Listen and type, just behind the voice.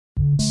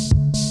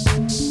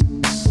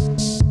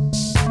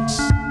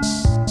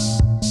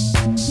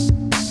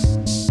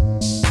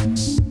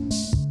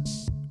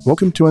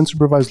Welcome to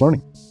Unsupervised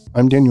Learning.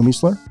 I'm Daniel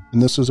Meisler,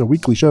 and this is a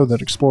weekly show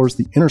that explores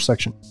the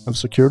intersection of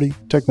security,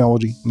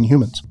 technology, and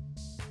humans.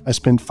 I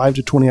spend 5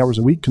 to 20 hours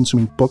a week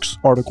consuming books,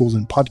 articles,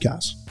 and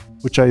podcasts,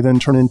 which I then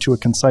turn into a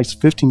concise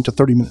 15 to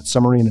 30-minute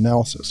summary and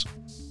analysis.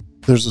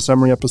 There's a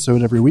summary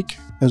episode every week,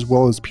 as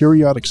well as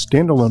periodic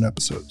standalone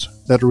episodes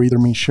that are either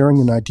me sharing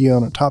an idea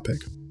on a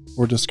topic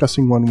or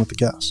discussing one with a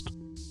guest.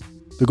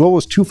 The goal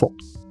is twofold: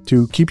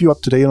 to keep you up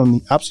to date on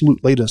the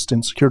absolute latest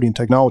in security and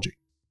technology,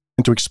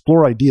 and to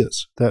explore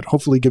ideas that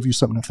hopefully give you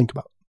something to think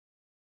about.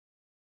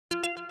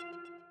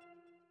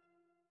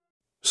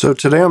 So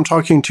today I'm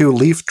talking to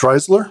Leif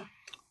Dreizler.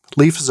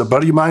 Leif is a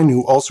buddy of mine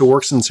who also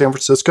works in San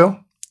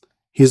Francisco.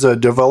 He's a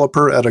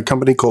developer at a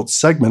company called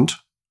Segment.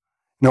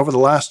 And over the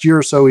last year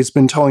or so, he's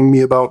been telling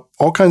me about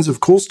all kinds of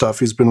cool stuff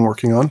he's been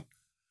working on,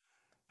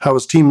 how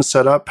his team is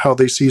set up, how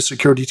they see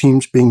security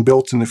teams being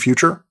built in the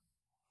future.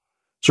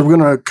 So we're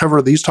going to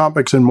cover these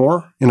topics and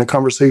more in a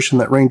conversation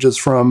that ranges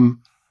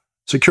from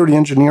security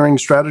engineering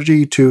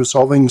strategy to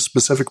solving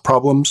specific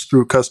problems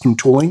through custom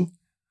tooling.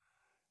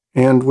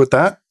 And with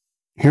that,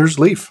 here's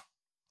Leif.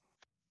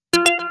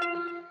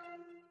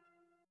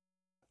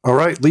 All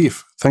right,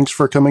 Leif, thanks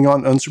for coming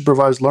on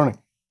Unsupervised Learning.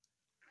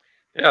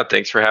 Yeah,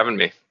 thanks for having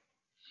me.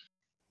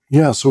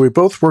 Yeah, so we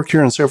both work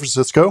here in San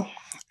Francisco,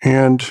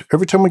 and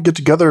every time we get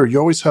together, you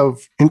always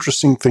have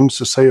interesting things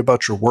to say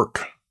about your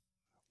work,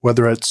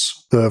 whether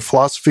it's the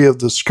philosophy of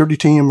the security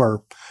team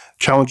or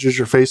challenges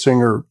you're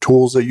facing or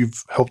tools that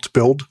you've helped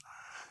build.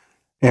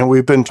 And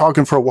we've been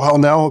talking for a while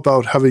now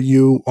about having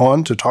you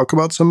on to talk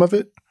about some of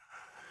it.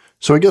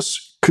 So I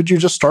guess, could you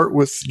just start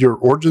with your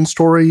origin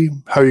story,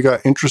 how you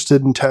got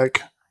interested in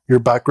tech, your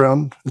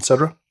background,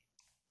 etc.?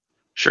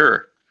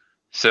 Sure.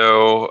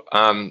 So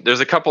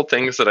there's a couple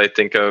things that I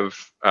think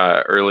of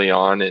early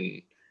on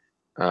in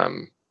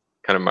kind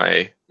of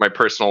my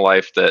personal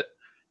life that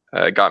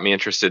got me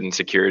interested in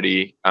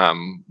security.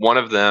 One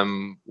of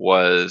them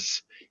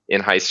was in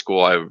high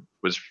school. I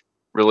was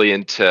really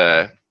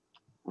into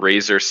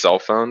Razr cell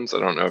phones. I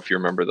don't know if you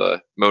remember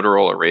the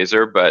Motorola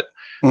Razr, but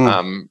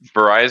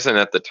Verizon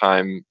at the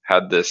time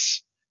had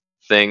this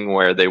thing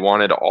where they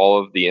wanted all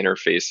of the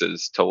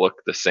interfaces to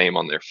look the same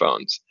on their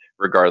phones,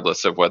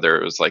 regardless of whether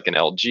it was like an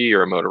LG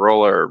or a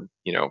Motorola or,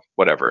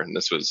 whatever. And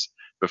this was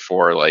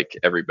before like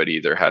everybody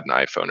either had an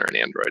iPhone or an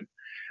Android.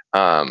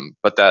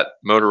 But that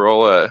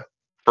Motorola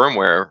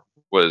firmware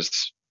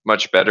was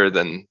much better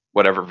than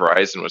whatever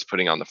Verizon was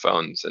putting on the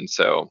phones. And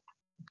so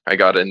I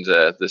got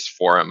into this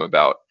forum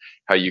about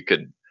how you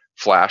could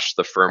flash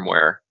the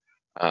firmware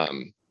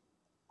on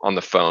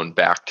the phone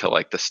back to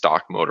like the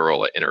stock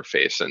Motorola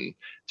interface. And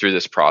through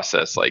this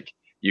process, like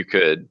you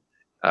could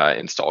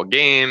install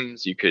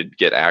games, you could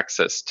get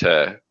access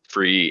to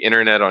free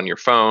internet on your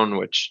phone,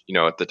 which,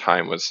 at the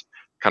time was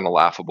kind of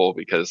laughable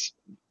because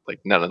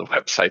like none of the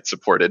websites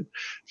supported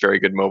very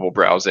good mobile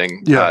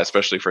browsing,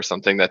 especially for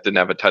something that didn't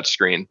have a touch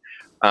screen.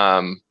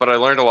 But I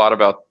learned a lot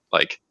about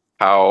like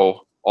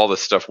how all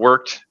this stuff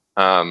worked.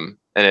 And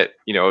it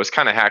was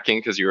kind of hacking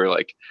because you were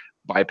like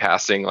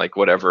bypassing like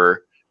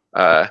whatever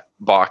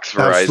box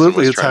Verizon absolutely,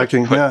 was it's trying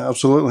hacking.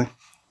 to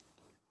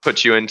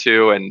put you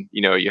into, and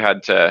you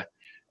had to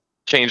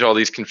change all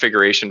these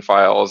configuration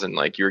files, and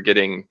like you were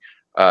getting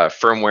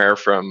firmware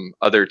from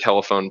other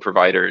telephone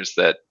providers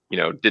that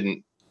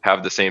didn't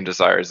have the same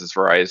desires as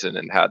Verizon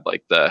and had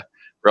like the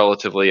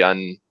relatively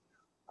unmodified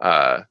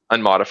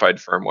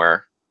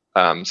firmware.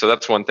 So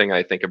that's one thing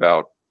I think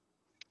about.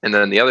 And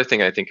then the other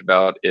thing I think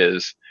about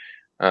is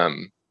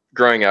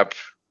growing up,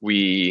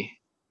 we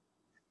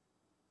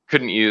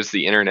couldn't use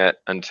the internet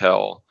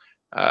until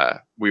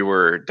we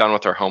were done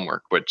with our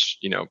homework, which,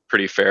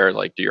 pretty fair,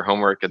 like do your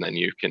homework and then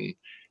you can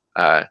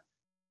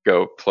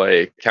go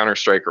play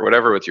Counter-Strike or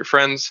whatever with your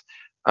friends.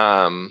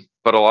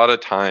 But a lot of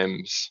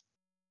times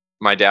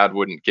my dad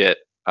wouldn't get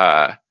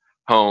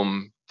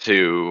home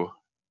to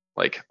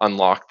like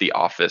unlock the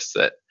office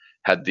that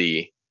had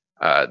the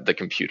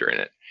computer in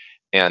it.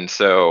 And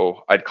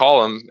so I'd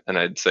call him and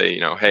I'd say,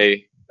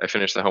 hey, I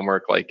finished the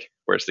homework, like,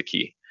 where's the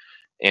key?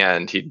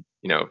 And he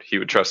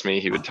would trust me.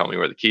 He would tell me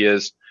where the key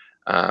is.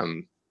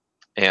 Then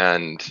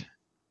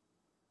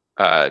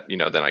I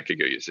could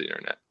go use the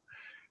internet.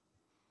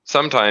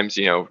 Sometimes,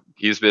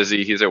 he's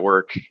busy, he's at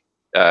work,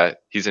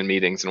 he's in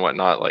meetings and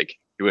whatnot. Like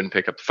he wouldn't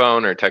pick up the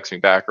phone or text me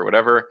back or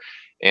whatever.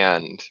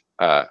 And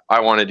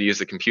I wanted to use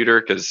the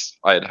computer because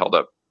I had held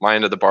up my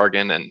end of the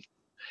bargain and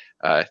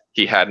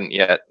he hadn't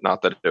yet.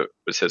 Not that it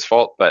was his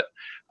fault, but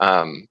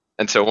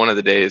and so one of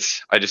the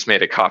days I just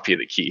made a copy of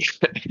the key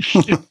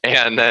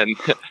and then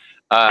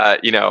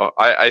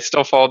I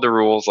still followed the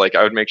rules. Like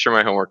I would make sure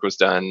my homework was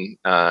done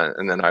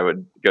and then I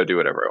would go do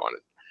whatever I wanted.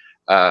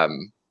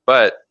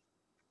 But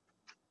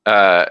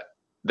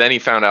then he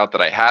found out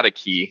that I had a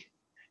key,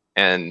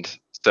 and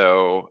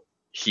so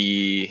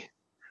he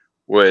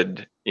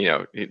would, he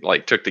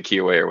like took the key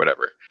away or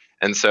whatever.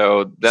 And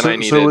so then I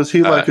needed. So was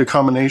he like a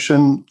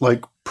combination,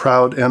 like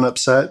proud and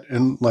upset,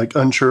 and like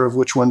unsure of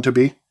which one to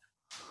be?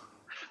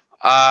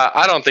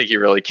 I don't think he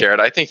really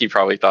cared. I think he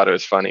probably thought it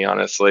was funny,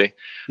 honestly.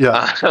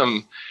 Yeah.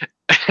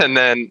 And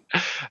then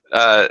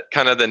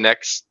kind of the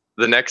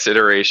next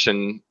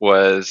iteration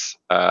was,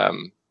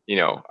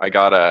 I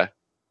got a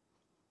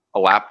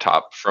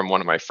laptop from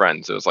one of my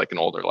friends. It was like an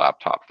older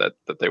laptop that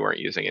they weren't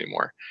using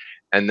anymore.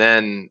 And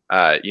then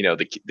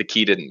the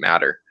key didn't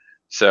matter.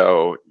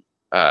 So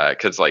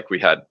because like we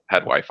had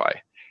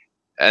Wi-Fi,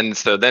 and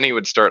so then he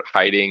would start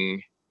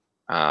hiding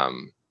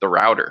the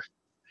router,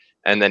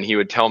 and then he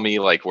would tell me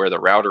like where the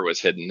router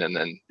was hidden, and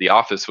then the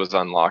office was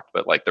unlocked,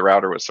 but like the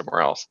router was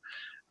somewhere else.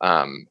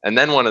 And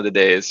then one of the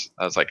days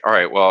I was like, all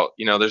right, well,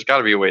 there's got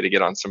to be a way to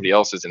get on somebody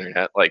else's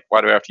internet. Like,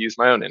 why do I have to use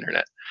my own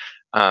internet?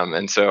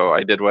 And so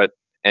I did what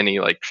any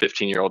like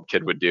 15-year-old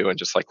kid would do, and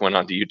just like went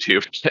onto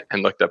YouTube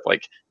and looked up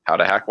like how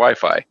to hack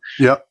Wi-Fi.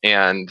 Yeah.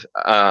 And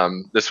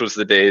this was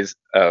the days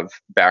of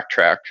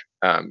Backtrack,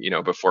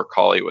 before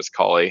Kali was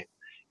Kali.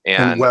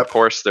 And of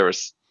course there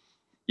was,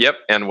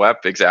 and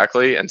WEP,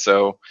 exactly. And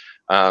so,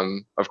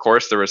 of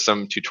course, there was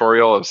some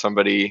tutorial of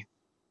somebody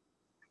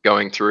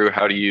going through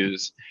how to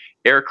use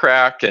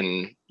AirCrack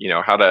and,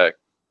 how to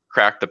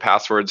crack the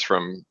passwords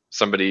from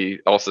somebody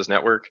else's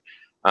network.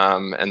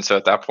 And so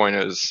at that point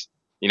it was,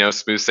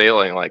 smooth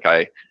sailing. Like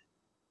I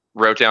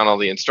wrote down all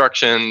the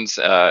instructions,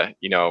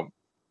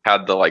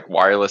 had the like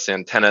wireless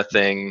antenna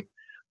thing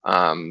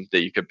that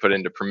you could put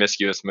into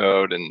promiscuous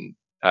mode and,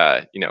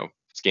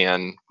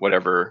 scan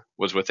whatever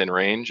was within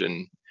range.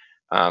 And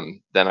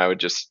then I would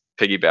just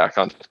piggyback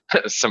on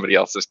somebody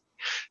else's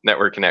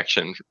network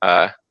connection.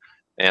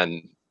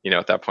 And,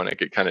 at that point I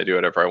could kind of do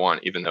whatever I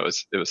want, even though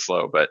it was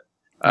slow, but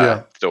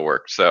still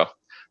worked. So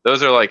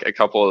those are like a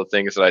couple of the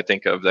things that I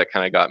think of that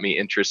kind of got me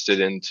interested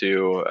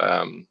into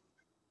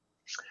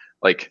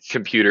like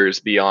computers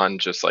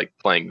beyond just like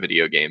playing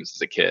video games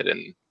as a kid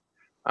and,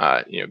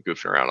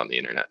 goofing around on the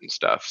internet and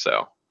stuff.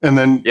 So, and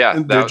then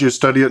did you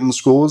study it in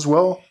school as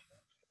well?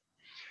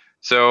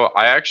 So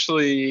I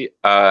actually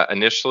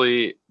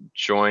initially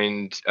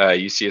joined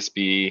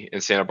UCSB in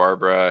Santa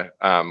Barbara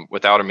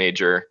without a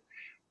major.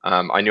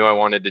 I knew I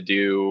wanted to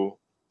do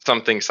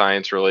something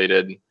science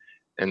related.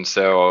 And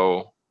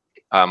so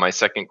my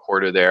second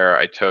quarter there,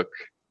 I took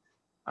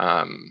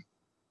some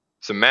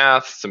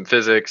math, some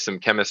physics, some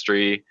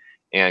chemistry,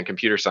 and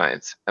computer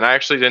science. And I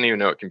actually didn't even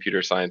know what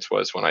computer science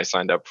was when I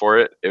signed up for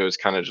it. It was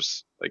kind of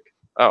just like,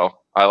 oh,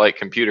 I like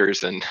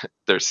computers and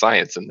there's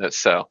science in this,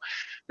 so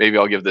maybe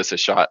I'll give this a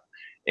shot.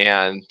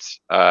 And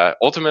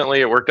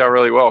ultimately it worked out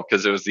really well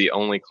because it was the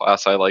only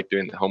class I liked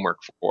doing the homework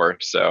for.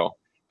 So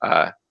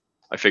I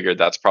figured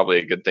that's probably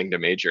a good thing to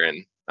major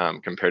in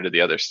compared to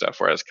the other stuff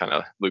where I was kind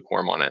of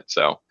lukewarm on it.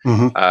 So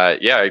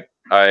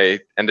I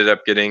ended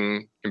up getting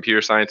a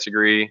computer science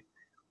degree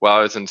while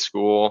I was in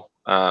school.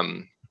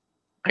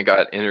 I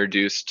got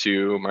introduced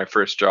to my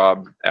first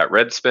job at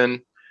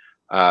Redspin,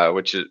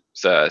 which is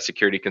a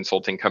security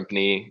consulting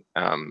company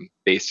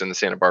based in the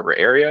Santa Barbara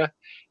area.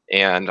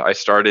 And I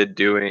started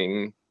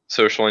doing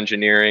social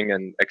engineering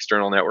and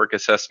external network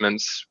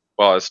assessments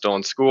while I was still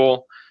in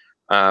school.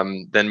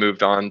 Then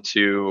moved on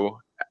to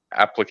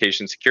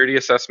application security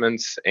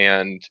assessments.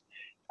 And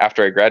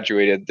after I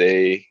graduated,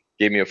 they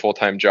gave me a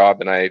full-time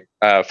job, and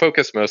I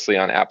focused mostly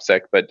on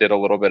AppSec, but did a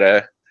little bit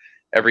of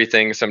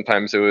everything.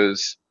 Sometimes it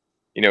was,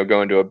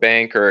 going to a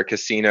bank or a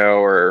casino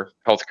or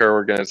healthcare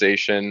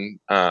organization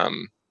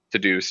to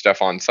do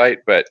stuff on site.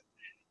 But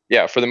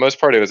yeah, for the most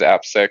part, it was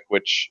AppSec,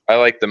 which I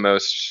like the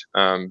most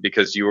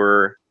because you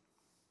were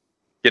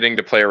getting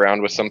to play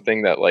around with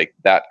something that like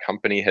that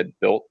company had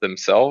built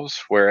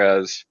themselves.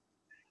 Whereas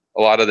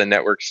a lot of the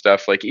network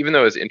stuff, like even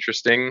though it was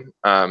interesting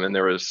and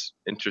there was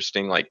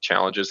interesting like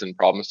challenges and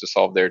problems to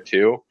solve there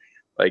too,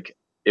 like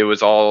it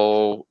was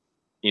all,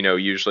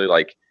 usually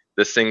like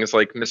this thing is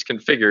like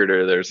misconfigured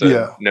or there's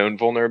a known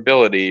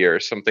vulnerability or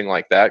something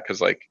like that. Cause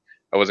like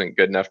I wasn't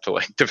good enough to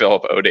like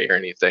develop ODay or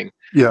anything.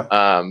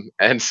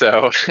 And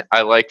so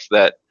I liked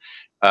that,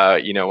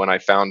 when I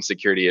found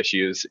security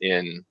issues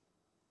in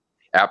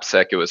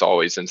AppSec, it was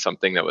always in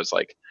something that was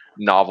like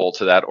novel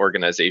to that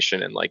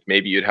organization. And like,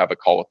 maybe you'd have a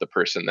call with the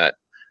person that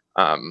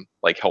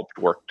like helped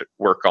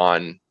work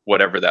on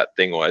whatever that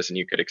thing was. And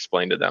you could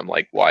explain to them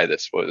like why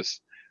this was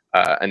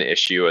an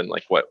issue and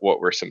like what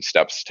were some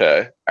steps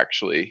to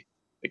actually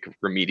like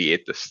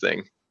remediate this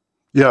thing.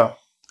 Yeah.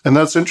 And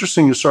that's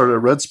interesting. You started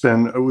at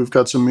Redspin. We've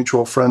got some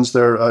mutual friends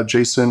there,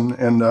 Jason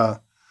and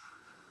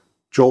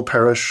Joel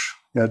Parrish.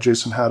 Yeah,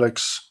 Jason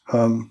Haddix.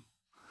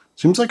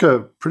 Seems like a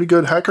pretty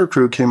good hacker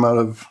crew came out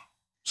of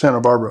Santa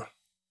Barbara.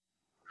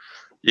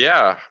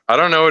 Yeah, I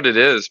don't know what it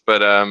is,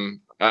 but I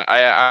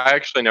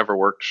actually never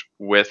worked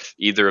with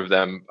either of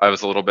them. I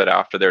was a little bit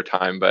after their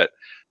time, but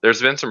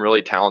there's been some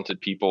really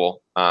talented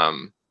people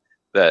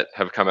that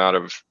have come out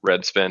of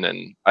Redspin,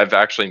 and I've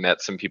actually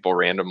met some people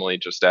randomly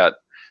just at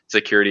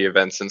security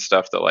events and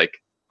stuff that like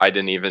I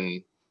didn't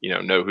even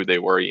know who they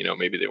were.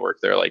 Maybe they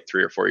worked there like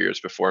 3 or 4 years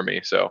before me.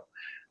 So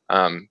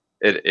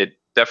it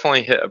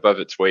definitely hit above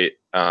its weight,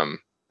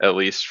 at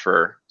least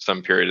for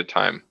some period of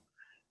time.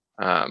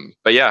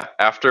 But yeah,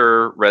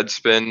 after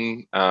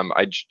Redspin,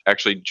 I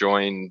actually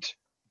joined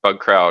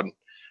BugCrowd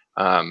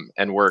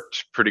and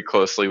worked pretty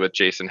closely with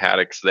Jason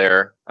Haddix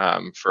there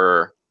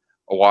for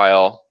a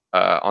while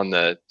on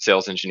the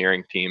sales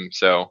engineering team.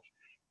 So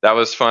that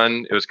was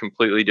fun. It was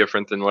completely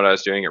different than what I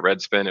was doing at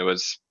Redspin. It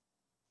was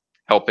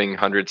helping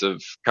hundreds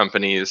of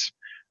companies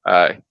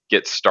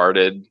get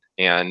started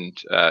and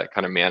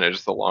kind of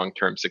manage the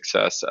long-term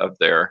success of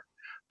their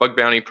bug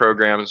bounty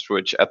programs,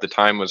 which at the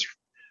time was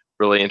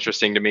really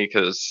interesting to me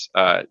because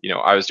I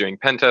was doing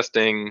pen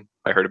testing.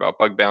 I heard about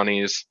bug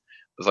bounties.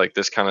 I was like,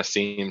 this kind of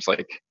seems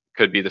like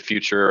could be the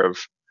future of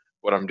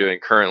what I'm doing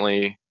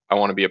currently. I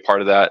want to be a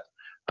part of that.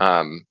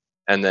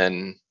 And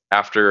then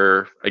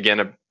after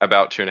again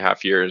about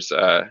 2.5 years,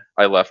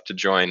 I left to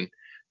join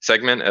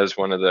Segment as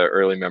one of the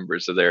early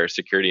members of their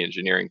security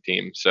engineering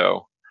team.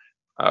 So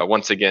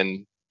once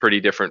again, pretty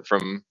different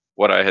from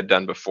what I had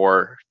done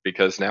before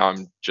because now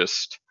I'm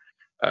just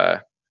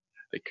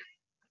like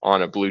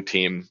on a blue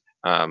team,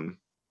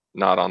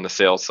 not on the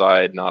sales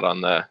side, not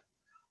on the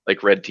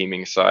like red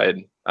teaming side,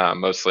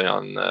 mostly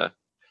on the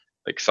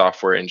like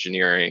software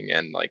engineering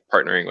and like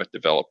partnering with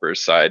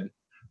developers side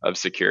of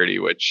security,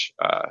 which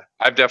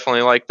I've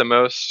definitely liked the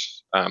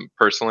most.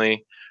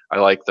 Personally, I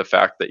like the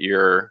fact that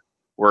you're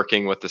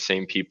working with the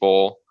same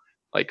people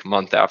like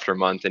month after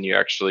month and you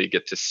actually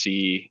get to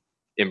see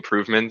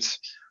improvements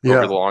over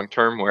the Yeah. long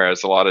term.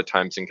 Whereas a lot of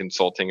times in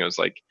consulting, it was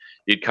like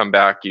you'd come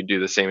back, you'd do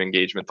the same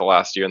engagement the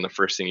last year, and the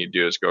first thing you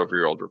do is go over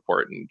your old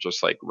report and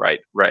just like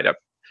write up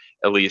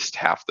at least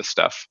half the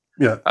stuff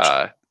Yeah.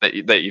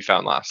 that you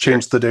found last year.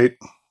 Change the date.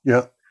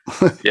 Yeah.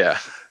 Yeah.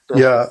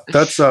 Yeah.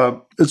 That's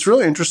it's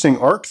really interesting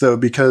arc though,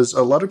 because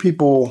a lot of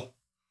people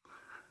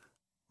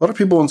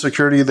in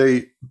security,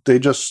 they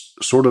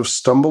just sort of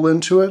stumble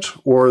into it,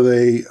 or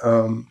they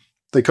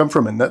come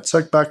from a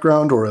NetSec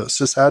background or a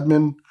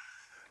sysadmin.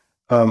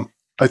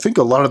 I think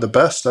a lot of the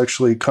best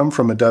actually come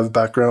from a dev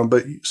background,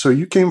 but so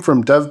you came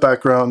from dev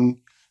background,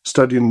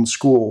 studying in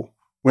school,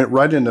 went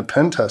right into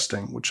pen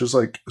testing, which is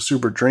like a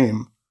super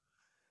dream.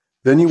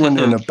 Then you went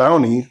into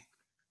bounty,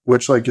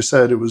 which, like you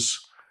said, it was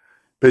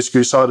basically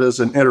you saw it as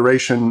an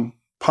iteration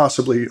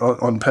possibly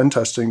on pen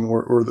testing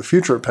or the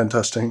future of pen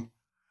testing.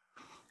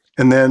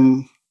 And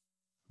then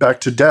back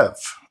to dev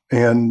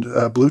and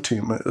blue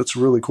team. It's a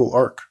really cool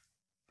arc.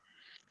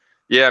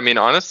 Yeah, I mean,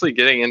 honestly,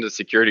 getting into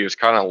security was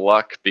kind of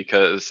luck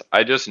because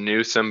I just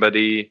knew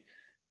somebody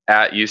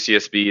at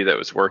UCSB that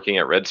was working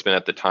at Redspin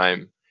at the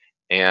time.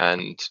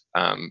 And,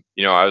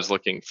 I was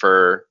looking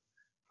for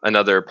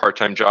another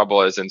part-time job while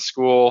I was in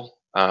school.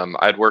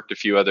 I'd worked a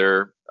few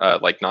other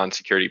like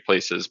non-security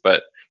places,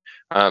 but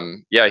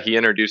yeah, he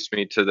introduced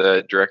me to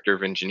the director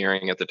of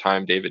engineering at the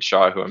time, David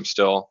Shaw, who I'm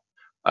still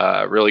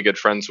really good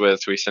friends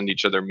with. We send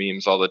each other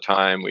memes all the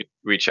time.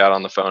 We chat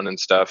on the phone and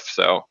stuff.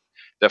 So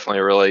definitely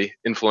a really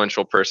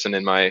influential person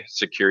in my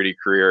security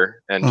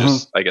career and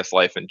just I guess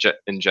life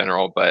in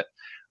general. But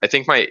I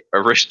think my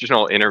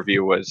original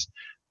interview was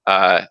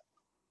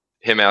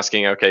him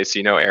asking, "Okay, so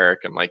you know Eric?"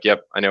 I'm like,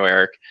 "Yep, I know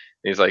Eric."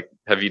 And he's like,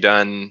 "Have you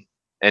done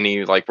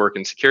any like work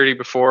in security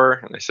before?"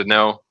 And I said,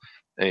 "No."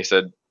 And he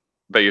said,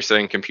 "But you're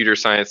studying computer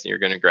science and you're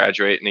going to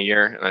graduate in a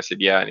year?" And I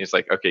said, "Yeah." And he's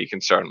like, "Okay, you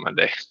can start on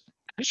Monday."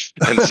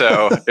 And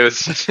so it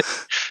was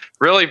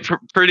really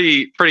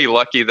pretty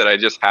lucky that I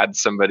just had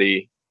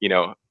somebody,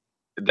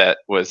 that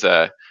was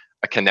a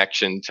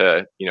connection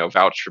to,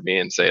 vouch for me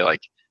and say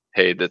like,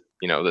 hey, that,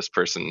 this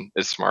person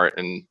is smart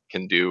and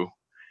can do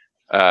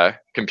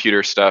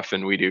computer stuff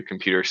and we do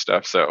computer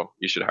stuff. So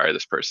you should hire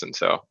this person.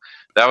 So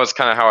that was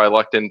kind of how I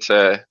lucked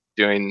into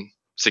doing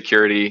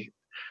security.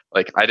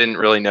 Like, I didn't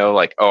really know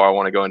like, oh, I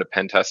want to go into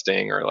pen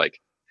testing or like,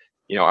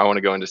 I want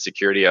to go into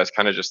security. I was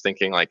kind of just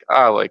thinking like,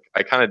 like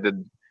I kind of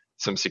did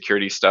some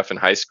security stuff in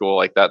high school.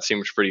 Like that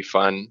seems pretty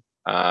fun.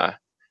 I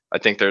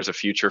think there's a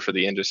future for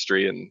the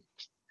industry, and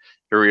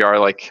here we are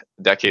like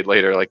a decade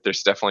later. Like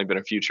there's definitely been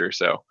a future.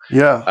 So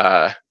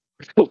Yeah.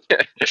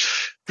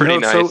 pretty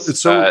nice.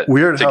 It's so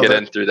weird to how get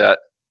in through that.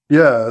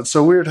 Yeah, it's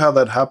so weird how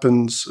that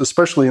happens,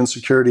 especially in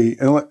security.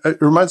 And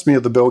it reminds me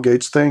of the Bill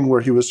Gates thing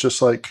where he was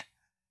just like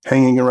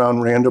hanging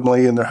around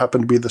randomly and there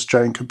happened to be this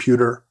giant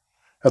computer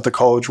at the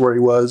college where he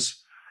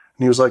was.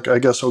 And he was like, I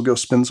guess I'll go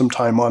spend some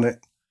time on it.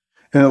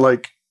 And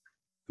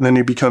then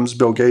he becomes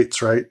Bill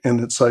Gates, right?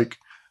 And it's like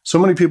so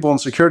many people in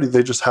security,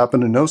 they just happen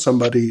to know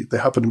somebody, they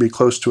happen to be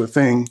close to a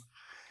thing.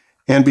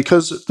 And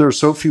because there are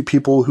so few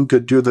people who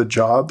could do the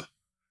job,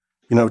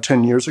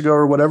 10 years ago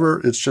or whatever,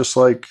 it's just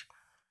like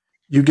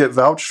you get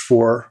vouched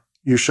for,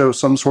 you show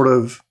some sort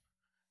of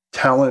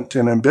talent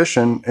and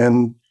ambition,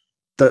 and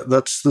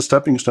that's the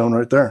stepping stone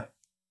right there.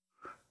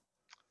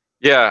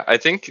 Yeah, I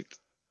think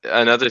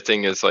another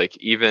thing is like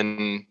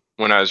even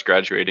when I was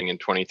graduating in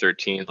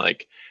 2013,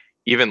 like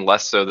even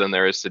less so than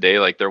there is today,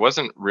 like there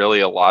wasn't really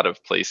a lot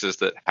of places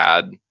that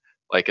had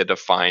like a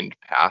defined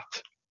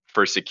path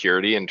for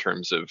security in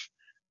terms of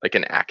like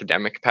an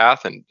academic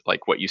path and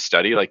like what you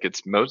study. Like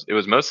it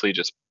was mostly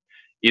just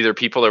either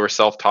people that were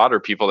self-taught or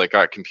people that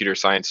got computer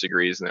science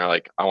degrees and they're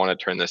like, I want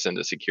to turn this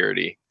into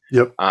security.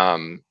 Yep.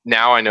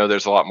 Now I know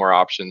there's a lot more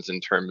options in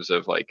terms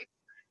of like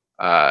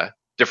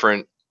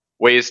different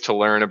ways to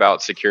learn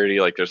about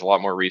security. Like there's a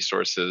lot more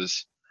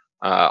resources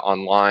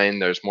online.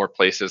 There's more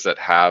places that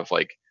have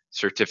like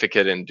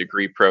certificate and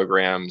degree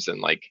programs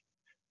and like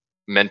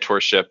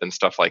mentorship and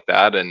stuff like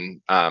that.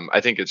 And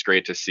I think it's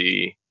great to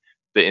see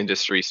the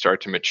industry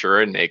start to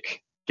mature and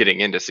make getting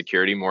into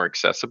security more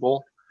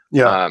accessible.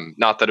 Yeah.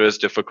 Not that it was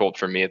difficult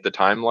for me at the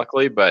time,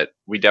 luckily, but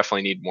we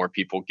definitely need more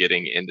people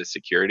getting into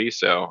security.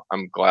 So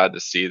I'm glad to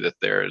see that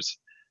there's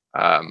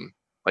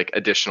like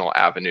additional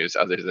avenues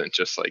other than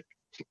just like,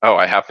 oh,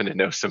 I happen to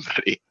know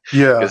somebody,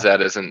 because Yeah.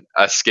 that isn't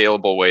a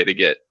scalable way to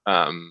get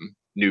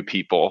new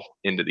people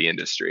into the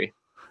industry.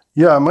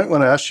 Yeah. I might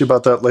want to ask you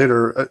about that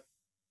later.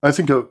 I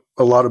think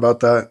a lot about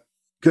that.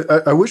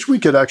 I wish we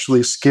could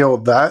actually scale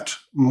that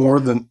more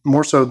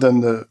so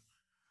than the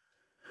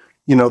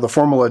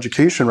formal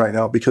education right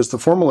now, because the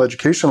formal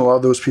education, a lot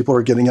of those people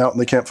are getting out and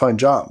they can't find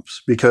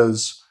jobs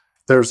because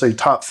there's a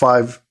top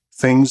 5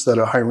 things that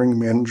a hiring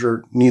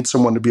manager needs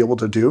someone to be able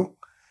to do.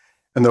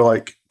 And they're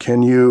like,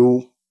 can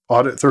you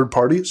audit third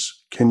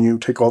parties? Can you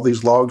take all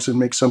these logs and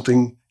make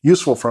something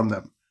useful from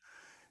them?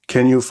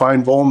 Can you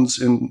find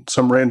vulns in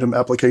some random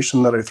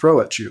application that I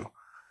throw at you?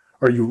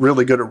 Are you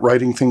really good at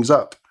writing things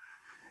up?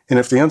 And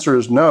if the answer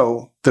is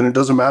no, then it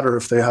doesn't matter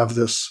if they have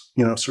this,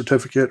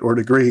 certificate or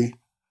degree.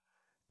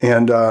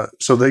 And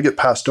so they get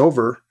passed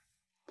over.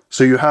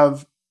 So you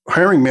have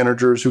hiring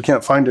managers who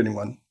can't find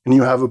anyone, and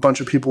you have a bunch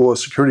of people with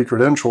security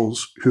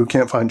credentials who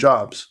can't find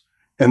jobs.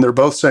 And they're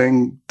both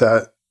saying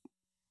that,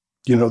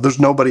 there's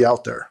nobody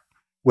out there,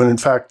 when in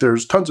fact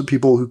there's tons of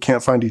people who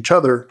can't find each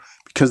other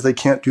because they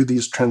can't do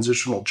these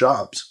transitional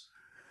jobs.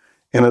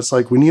 And it's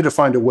like, we need to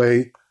find a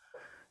way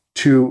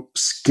to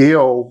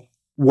scale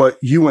what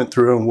you went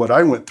through and what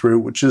I went through,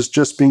 which is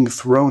just being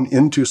thrown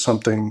into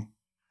something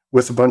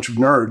with a bunch of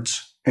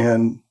nerds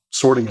and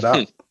sorting it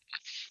out.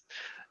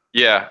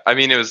 Yeah, I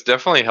mean, it was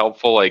definitely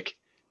helpful, like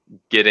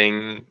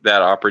getting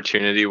that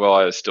opportunity while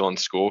I was still in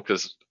school,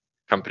 because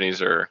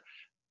companies are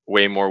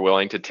way more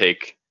willing to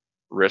take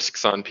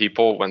risks on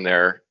people when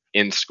they're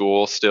in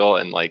school still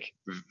and like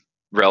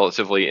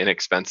relatively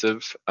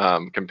inexpensive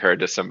compared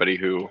to somebody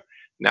who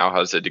now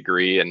has a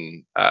degree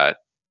and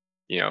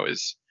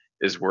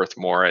is worth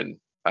more and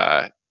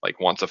like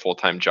wants a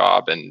full-time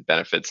job and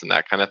benefits and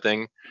that kind of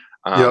thing.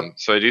 Yep.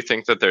 So I do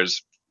think that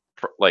there's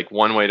like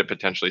one way to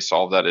potentially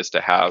solve that is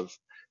to have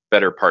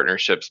better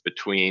partnerships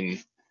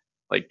between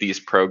like these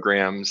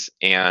programs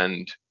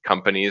and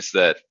companies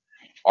that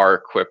are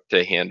equipped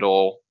to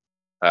handle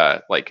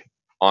like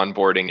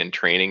onboarding and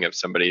training of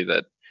somebody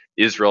that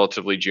is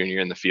relatively junior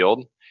in the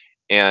field.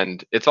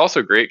 And it's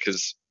also great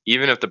because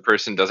even if the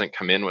person doesn't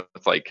come in with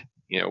like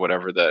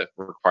whatever the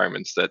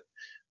requirements that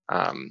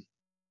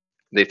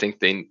they think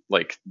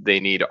they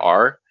need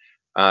are,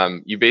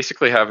 you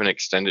basically have an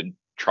extended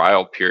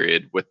trial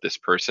period with this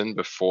person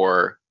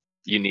before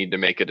you need to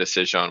make a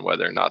decision on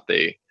whether or not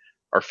they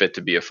are fit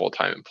to be a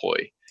full-time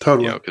employee.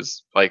 Totally.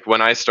 Because like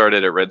when I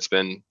started at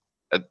Redspin,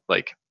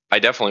 like I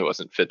definitely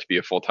wasn't fit to be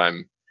a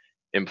full-time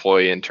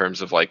employee in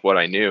terms of like what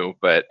I knew,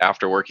 but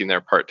after working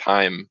there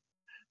part-time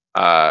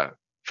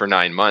for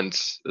 9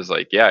 months, it was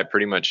like, yeah, I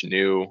pretty much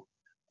knew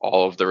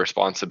all of the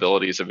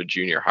responsibilities of a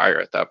junior hire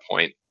at that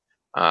point.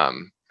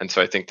 And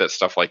so I think that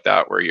stuff like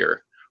that, where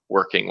you're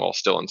working while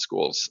still in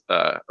school's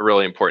a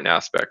really important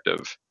aspect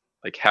of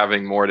like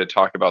having more to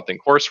talk about than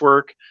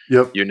coursework.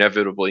 Yep. You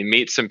inevitably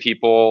meet some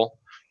people.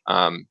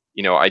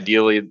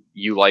 Ideally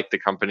you like the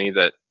company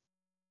that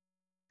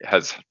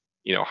has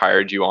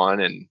hired you on,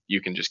 and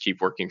you can just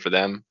keep working for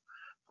them.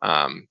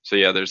 So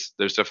yeah, there's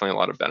definitely a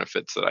lot of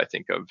benefits that I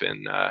think of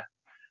in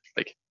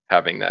like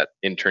having that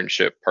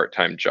internship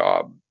part-time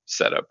job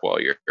set up while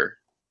you're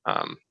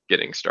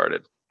getting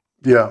started.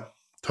 Yeah,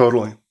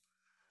 totally.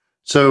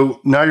 So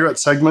now you're at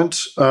Segment.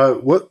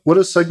 What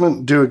does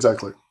Segment do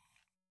exactly?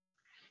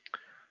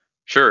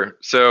 Sure.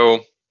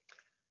 So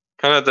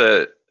kind of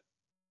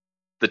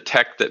the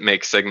tech that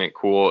makes Segment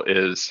cool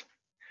is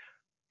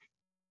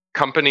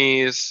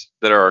companies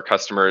that are our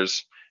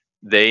customers,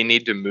 they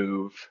need to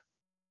move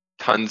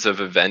tons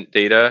of event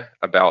data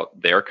about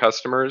their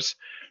customers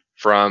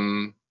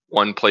from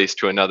one place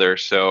to another.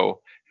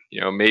 So,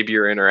 maybe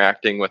you're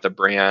interacting with a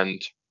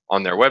brand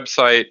on their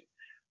website.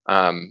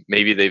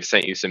 Maybe they've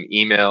sent you some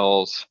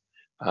emails.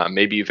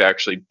 Maybe you've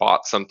actually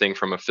bought something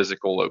from a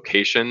physical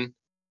location.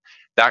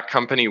 That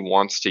company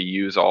wants to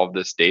use all of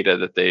this data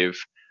that they've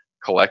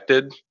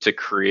collected to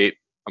create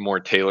a more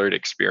tailored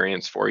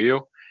experience for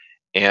you.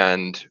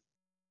 And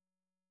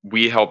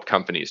we help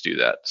companies do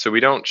that. So we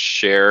don't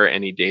share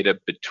any data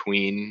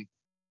between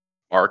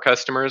our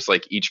customers.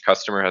 Like each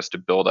customer has to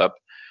build up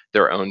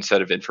their own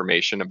set of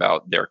information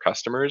about their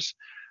customers.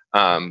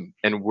 And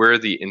we're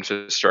the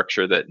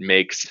infrastructure that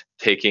makes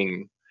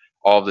taking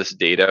all of this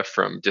data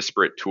from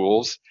disparate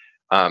tools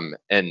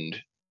and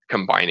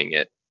combining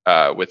it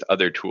with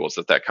other tools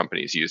that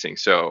company is using.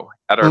 So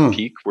at our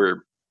peak,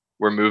 we're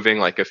moving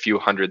like a few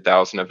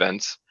 100,000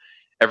 events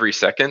every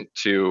second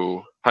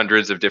to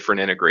hundreds of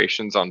different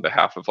integrations on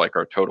behalf of like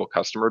our total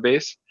customer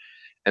base.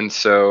 And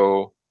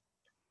so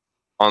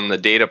on the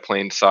data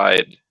plane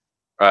side,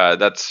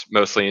 that's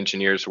mostly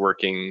engineers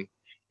working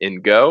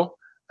in Go,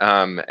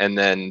 and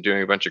then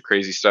doing a bunch of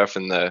crazy stuff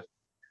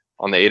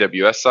on the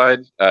AWS side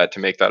to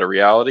make that a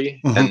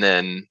reality. Mm-hmm. And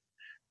then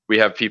we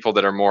have people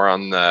that are more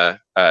on the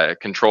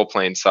control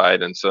plane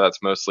side. And so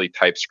that's mostly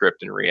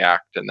TypeScript and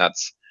React. And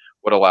that's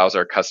what allows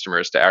our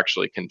customers to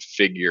actually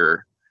configure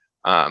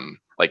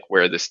like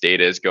where this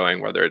data is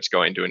going, whether it's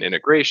going to an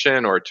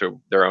integration or to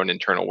their own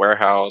internal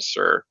warehouse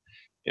or,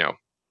 you know,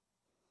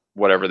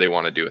 whatever they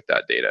want to do with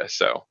that data.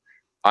 So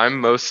I'm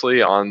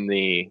mostly on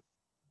the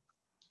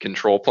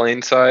control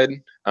plane side.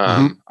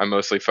 Mm-hmm. I'm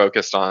mostly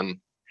focused on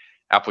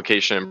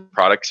application and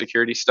product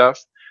security stuff.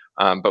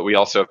 But we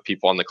also have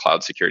people on the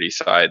cloud security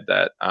side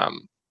that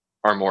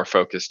are more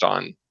focused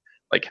on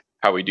like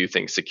how we do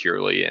things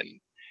securely in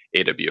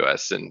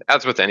AWS. And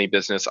as with any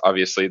business,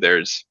 obviously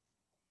there's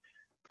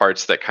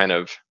parts that kind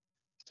of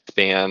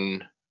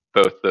span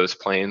both those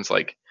planes.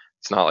 Like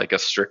it's not like a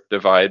strict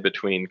divide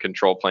between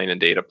control plane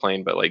and data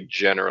plane, but like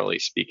generally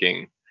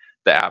speaking,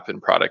 the app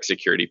and product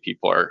security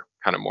people are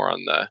kind of more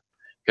on the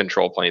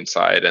control plane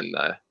side, and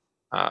the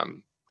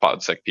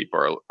cloud sec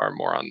people are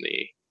more on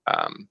the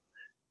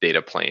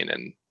data plane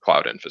and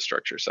cloud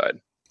infrastructure side.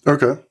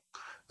 Okay,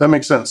 that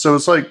makes sense. So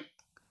it's like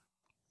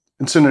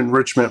it's an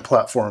enrichment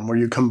platform where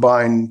you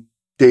combine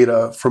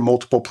data from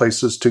multiple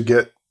places to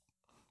get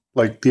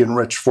like the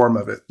enriched form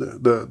of it,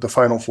 the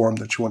final form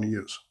that you want to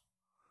use.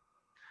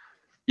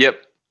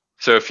 Yep.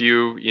 So if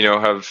you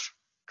have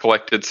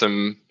collected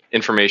some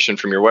information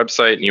from your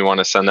website and you want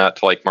to send that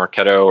to like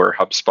Marketo or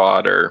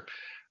HubSpot, or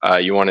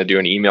you want to do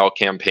an email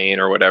campaign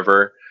or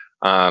whatever,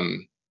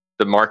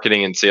 the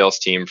marketing and sales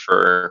team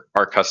for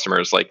our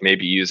customers like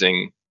maybe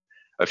using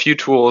a few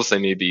tools, they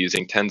may be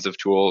using tens of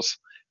tools,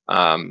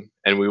 and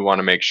we want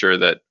to make sure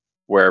that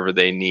wherever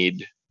they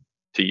need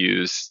to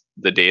use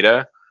the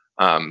data,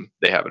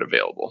 they have it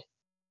available.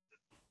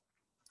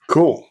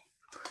 Cool.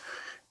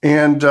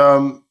 And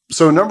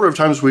so a number of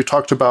times we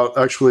talked about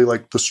actually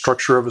like the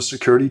structure of a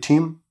security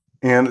team,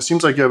 and it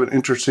seems like you have an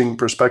interesting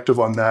perspective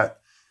on that.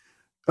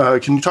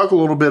 Can you talk a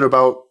little bit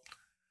about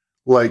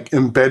like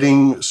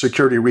embedding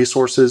security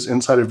resources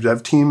inside of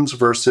dev teams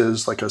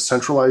versus like a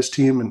centralized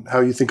team, and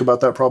how you think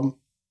about that problem?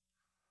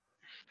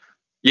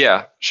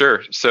 Yeah,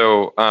 sure.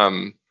 So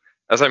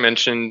as I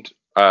mentioned,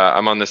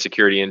 I'm on the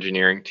security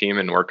engineering team,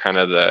 and we're kind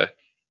of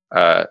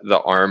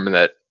the arm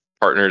that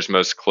partners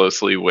most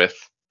closely with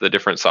the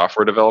different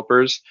software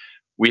developers.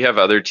 We have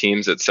other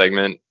teams at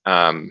Segment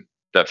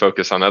that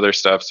focus on other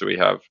stuff. So we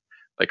have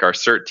like our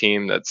CERT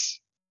team that's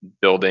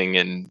building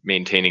and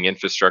maintaining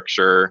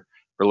infrastructure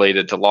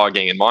related to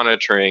logging and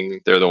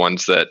monitoring. They're the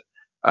ones that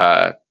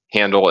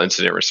handle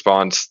incident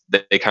response.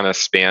 They kind of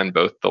span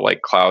both the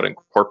like cloud and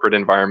corporate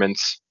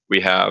environments. We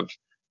have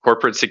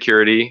corporate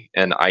security,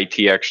 and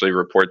IT actually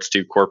reports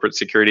to corporate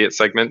security at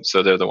Segment.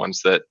 So they're the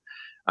ones that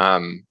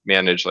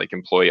manage like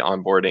employee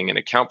onboarding and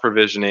account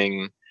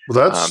provisioning.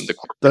 Well,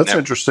 that's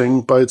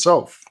interesting by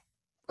itself.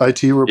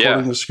 IT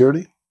reporting to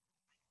security.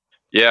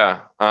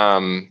 Yeah,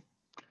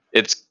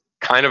 it's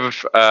kind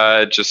of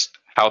just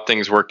how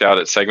things worked out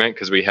at Segment,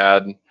 because we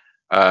had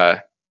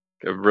a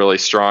really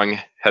strong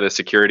head of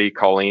security,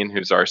 Colleen,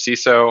 who's our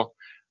CISO.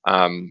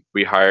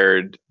 We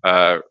hired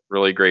a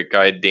really great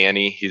guy,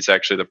 Danny. He's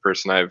actually the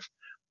person I've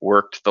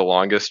worked the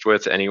longest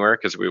with anywhere,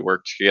 because we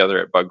worked together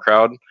at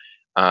BugCrowd.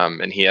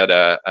 And he had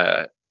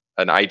an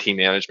IT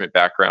management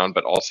background,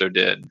 but also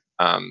did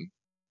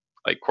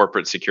like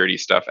corporate security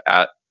stuff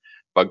at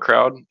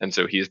BugCrowd. And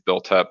so he's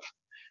built up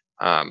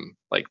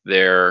like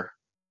their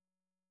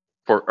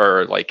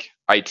or like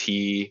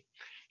IT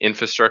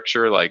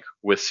infrastructure, like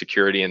with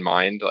security in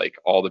mind. Like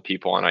all the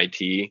people on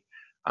IT,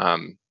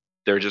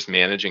 they're just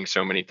managing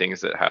so many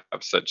things that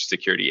have such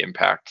security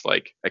impact,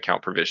 like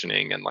account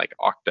provisioning and like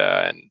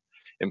Okta and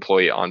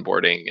employee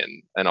onboarding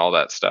and all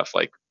that stuff.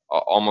 Like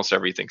almost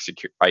everything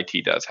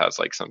IT does has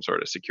like some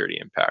sort of security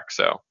impact.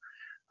 So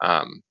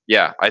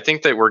yeah, I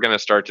think that we're going to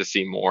start to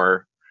see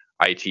more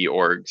IT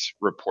orgs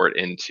report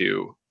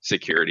into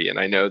security. And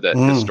I know that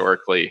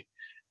historically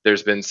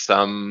there's been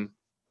some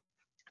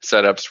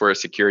setups where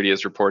security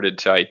is reported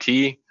to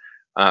IT.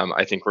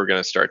 I think we're going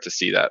to start to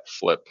see that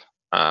flip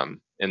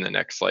in the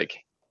next like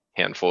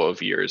handful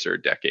of years or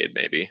decade,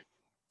 maybe.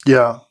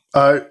 Yeah,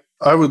 I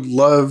would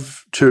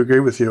love to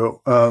agree with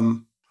you.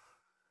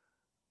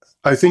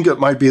 I think it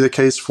might be the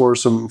case for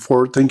some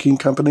forward-thinking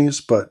companies,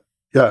 but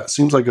yeah, it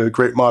seems like a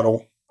great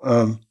model.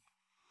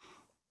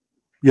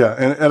 Yeah,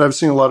 and I've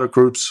seen a lot of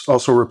groups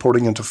also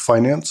reporting into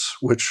finance,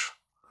 which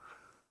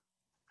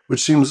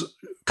seems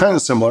kind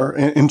of similar,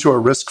 into a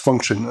risk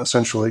function,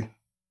 essentially.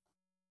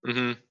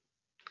 Mm-hmm.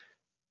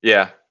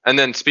 Yeah, and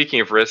then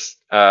speaking of risk,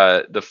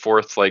 the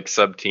fourth like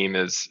sub team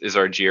is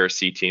our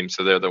GRC team.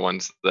 So they're the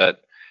ones that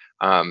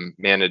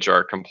manage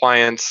our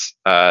compliance.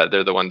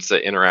 They're the ones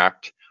that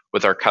interact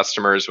with our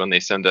customers when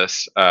they send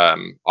us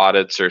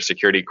audits or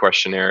security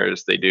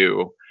questionnaires. They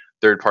do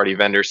third-party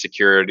vendor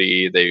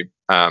security. They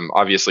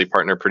obviously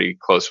partner pretty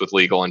close with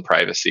legal and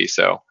privacy.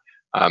 So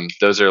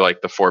those are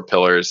like the four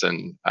pillars.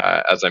 And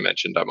as I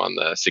mentioned, I'm on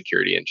the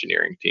security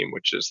engineering team,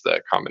 which is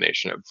the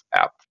combination of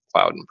app,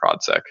 cloud, and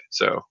ProdSec.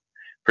 So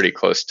pretty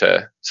close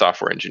to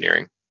software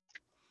engineering.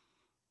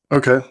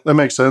 Okay, that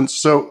makes sense.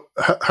 So,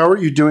 how are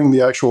you doing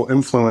the actual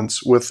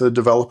influence with the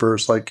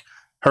developers? Like,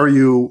 how are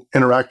you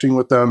interacting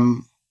with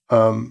them,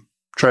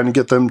 trying to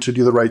get them to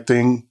do the right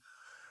thing,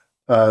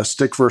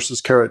 stick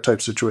versus carrot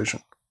type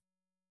situation?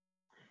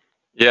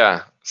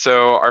 Yeah.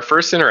 So our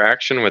first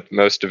interaction with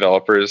most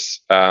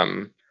developers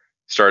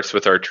starts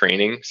with our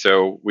training.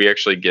 So we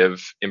actually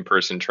give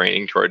in-person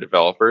training to our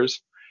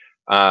developers,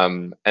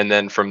 and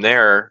then from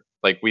there,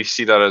 like we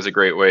see that as a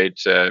great way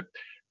to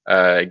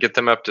get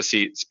them up to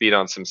speed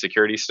on some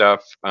security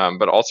stuff.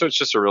 But also, it's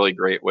just a really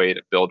great way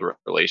to build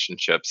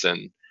relationships,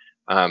 and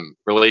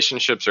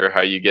relationships are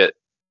how you get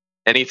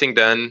anything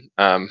done.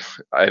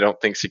 I don't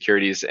think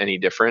security is any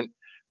different.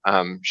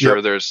 Sure,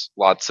 Yep, there's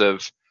lots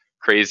of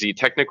crazy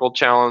technical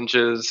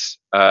challenges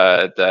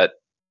that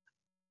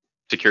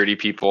security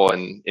people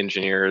and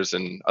engineers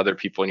and other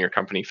people in your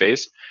company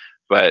face.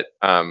 But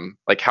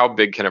like, how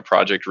big can a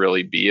project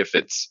really be if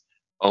it's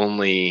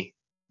only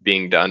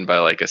being done by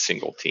like a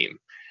single team?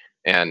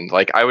 And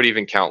like, I would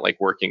even count like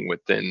working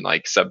within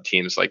like sub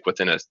teams, like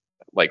within a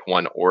like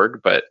one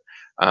org. But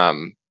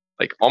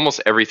like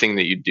almost everything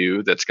that you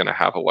do that's going to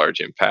have a large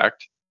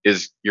impact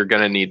is you're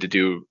going to need to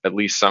do at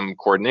least some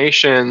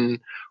coordination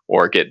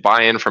or get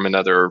buy-in from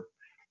another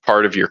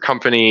part of your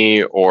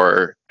company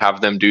or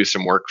have them do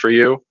some work for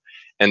you.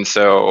 And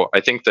so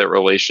I think that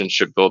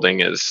relationship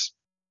building is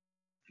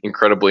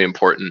incredibly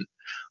important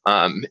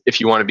if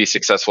you want to be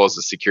successful as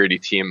a security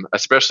team,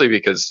 especially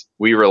because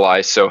we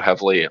rely so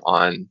heavily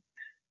on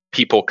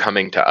people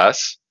coming to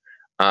us.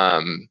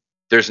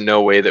 There's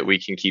no way that we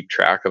can keep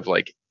track of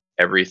like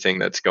everything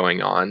that's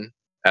going on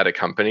at a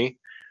company.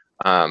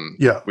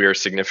 yeah, We are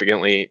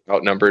significantly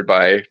outnumbered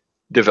by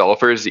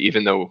developers,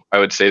 even though I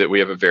would say that we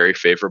have a very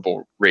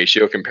favorable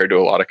ratio compared to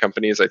a lot of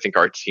companies. I think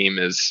our team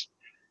is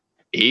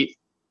 8,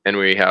 and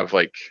we have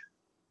like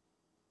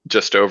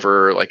just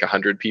over like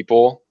 100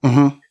 people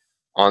hmm,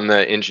 on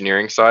the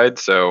engineering side.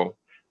 So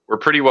we're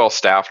pretty well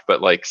staffed,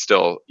 but like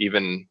still,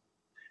 even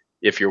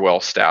if you're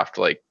well staffed,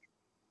 like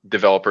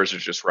developers are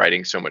just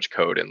writing so much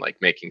code and like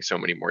making so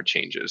many more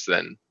changes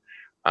than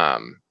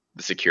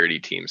the security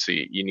team. So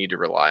you need to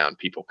rely on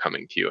people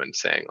coming to you and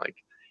saying like,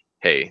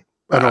 "Hey,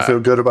 I don't feel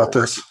good we're about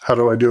this. working." How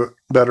do I do it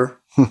better?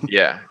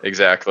 Yeah,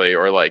 exactly.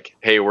 Or like,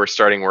 "Hey, we're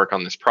starting work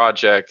on this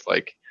project.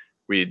 Like,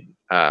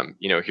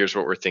 here's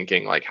what we're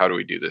thinking. Like, how do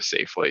we do this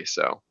safely?"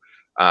 So,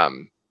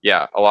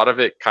 yeah, a lot of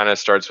it kind of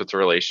starts with the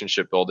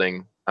relationship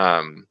building,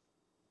 and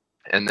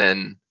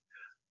then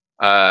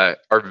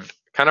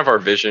our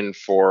vision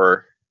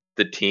for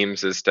the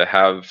teams is to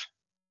have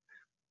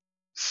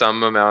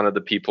some amount of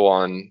the people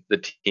on the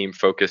team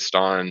focused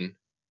on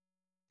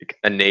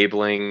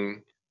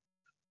enabling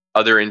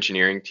other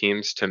engineering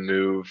teams to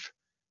move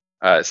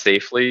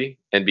safely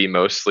and be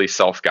mostly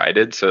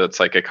self-guided. So it's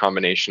like a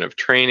combination of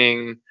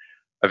training,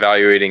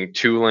 evaluating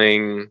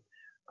tooling,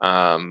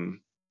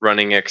 um,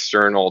 running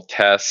external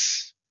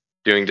tests,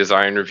 doing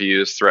design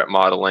reviews, threat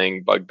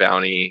modeling, bug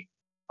bounty,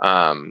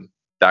 um,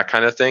 that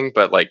kind of thing.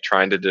 But like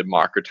trying to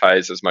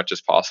democratize as much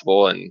as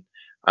possible, and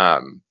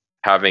um,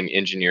 having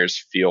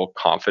engineers feel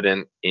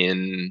confident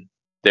in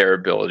their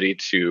ability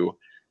to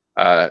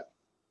uh,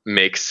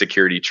 make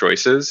security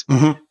choices.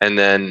 Hmm. And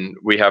then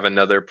we have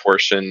another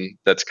portion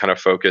that's kind of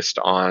focused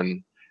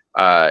on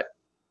uh,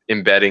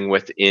 embedding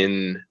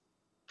within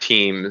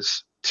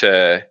teams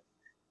to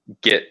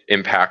get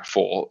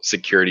impactful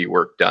security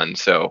work done.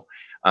 So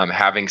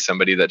having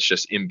somebody that's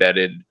just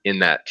embedded in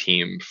that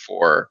team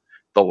for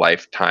the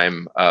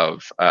lifetime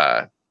of,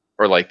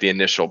 or like the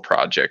initial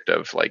project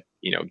of like,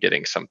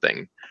 getting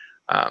something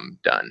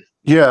done.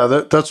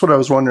 Yeah, that's what I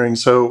was wondering.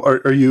 So,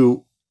 are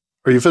you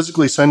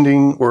physically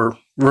sending or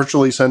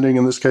virtually sending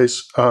in this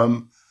case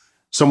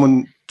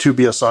someone to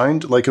be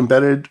assigned, like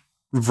embedded,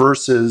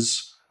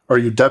 versus are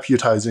you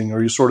deputizing?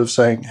 Are you sort of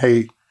saying,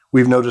 hey,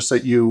 we've noticed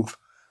that you've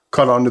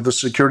caught on to the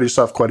security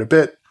stuff quite a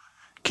bit.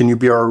 Can you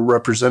be our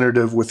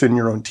representative within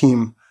your own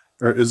team?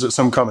 Or is it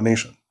some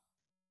combination?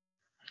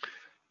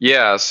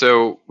 Yeah,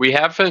 so we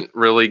haven't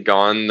really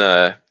gone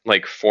the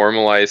like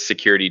formalized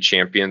security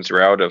champions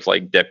route of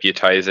like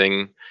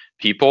deputizing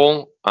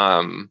people.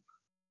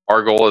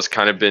 Our goal has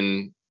kind of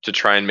been to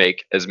try and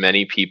make as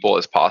many people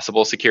as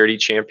possible security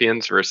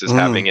champions versus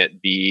having Mm,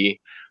 it be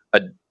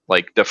a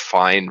like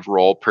defined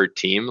role per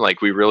team.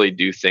 Like, we really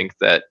do think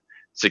that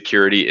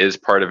security is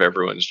part of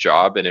everyone's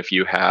job, and if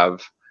you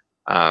have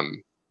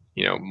um,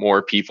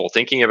 more people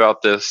thinking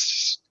about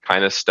this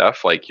kind of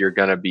stuff, like, you're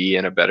going to be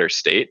in a better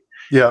state.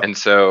 yeah, And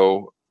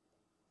so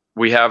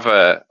we have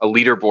a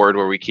leaderboard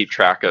where we keep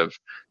track of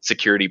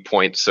security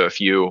points. So if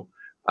you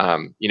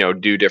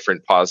do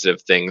different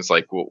positive things,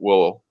 like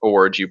we'll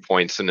award you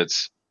points, and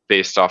it's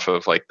based off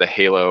of like the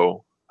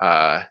Halo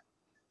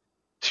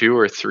 2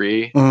 or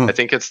 3. I mm,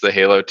 think it's the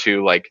Halo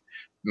 2 like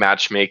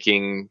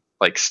matchmaking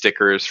like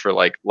stickers for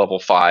like level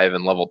 5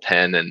 and level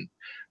 10 and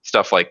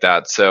stuff like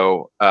that.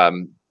 So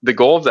the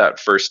goal of that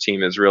first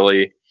team is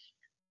really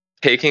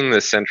taking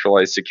the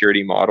centralized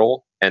security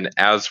model, and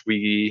as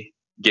we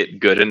get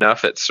good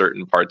enough at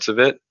certain parts of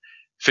it,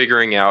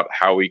 figuring out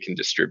how we can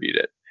distribute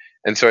it.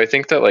 And so I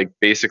think that like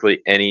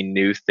basically any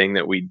new thing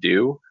that we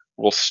do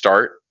will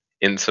start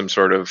in some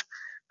sort of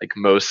like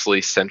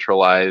mostly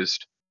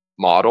centralized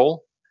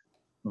model.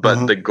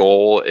 But the Mm-hmm.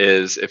 goal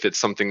is, if it's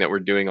something that we're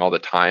doing all the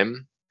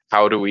time,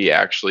 how do we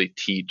actually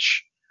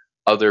teach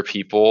other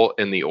people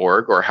in the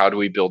org, or how do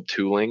we build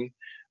tooling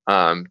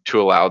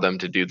to allow them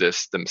to do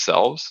this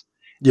themselves?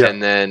 Yeah.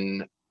 And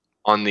then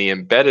on the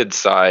embedded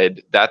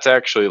side, that's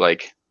actually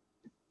like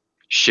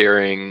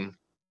sharing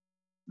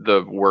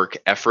the work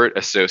effort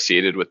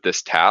associated with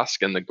this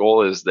task. And the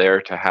goal is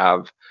there to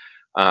have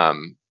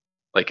um,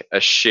 like a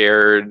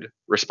shared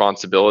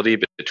responsibility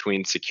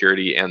between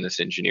security and this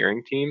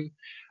engineering team,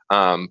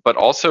 but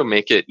also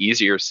make it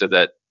easier so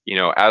that,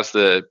 as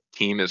the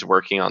team is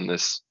working on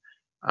this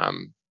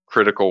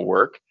critical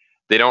work,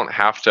 they don't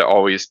have to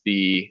always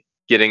be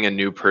getting a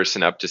new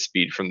person up to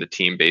speed from the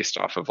team based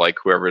off of like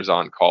whoever's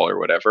on call or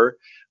whatever.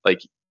 Like,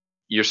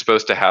 you're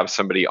supposed to have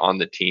somebody on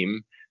the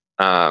team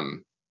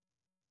um,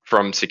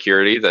 from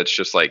security that's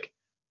just like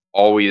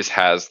always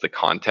has the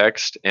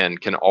context and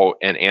can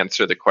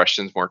answer the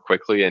questions more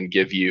quickly and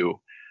give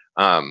you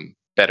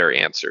better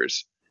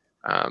answers.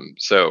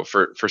 So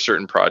for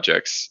certain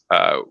projects,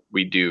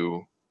 we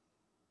do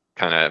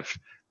kind of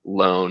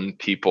loan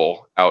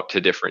people out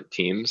to different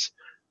teams,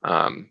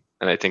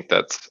 and I think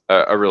that's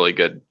a really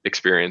good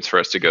experience for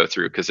us to go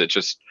through, because it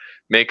just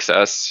makes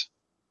us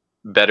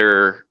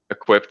better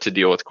equipped to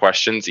deal with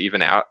questions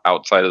even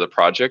outside of the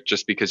project,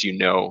 just because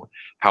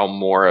how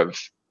more of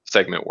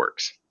Segment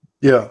works.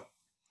 Yeah.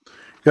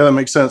 Yeah, that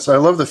makes sense. I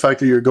love the fact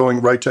that you're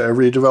going right to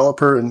every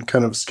developer and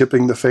kind of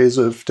skipping the phase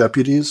of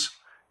deputies.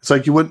 It's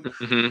like you wouldn't,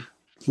 Mm-hmm.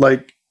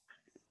 like,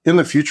 in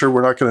the future,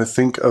 we're not going to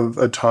think of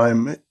a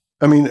time.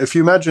 I mean, if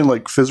you imagine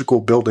like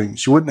physical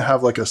buildings, you wouldn't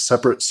have like a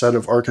separate set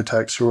of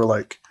architects who are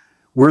like,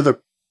 we're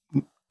the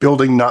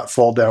building not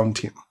fall down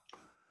team.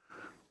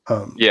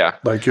 Yeah.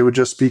 Like, it would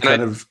just be And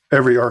kind of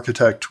every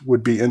architect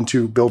would be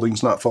into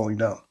buildings not falling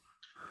down.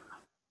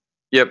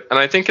 Yep, and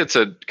I think it's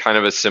a kind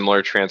of a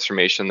similar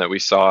transformation that we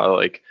saw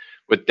like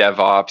with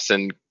DevOps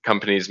and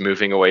companies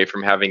moving away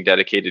from having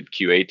dedicated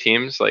QA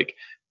teams. Like,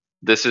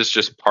 this is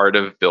just part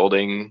of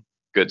building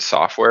good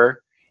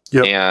software.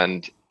 Yep.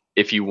 And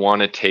if you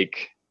want to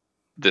take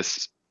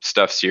this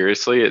stuff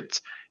seriously,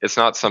 it's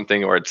not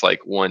something where it's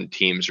like one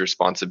team's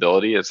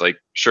responsibility. It's like,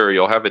 sure,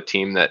 you'll have a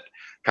team that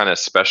kind of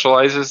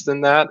specializes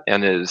in that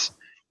and is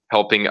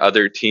helping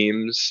other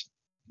teams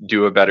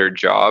do a better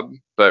job,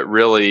 but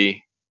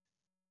really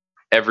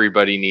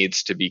everybody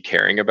needs to be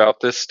caring about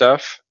this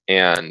stuff.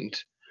 And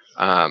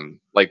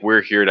like,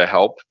 we're here to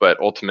help, but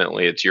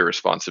ultimately it's your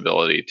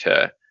responsibility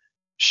to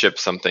ship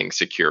something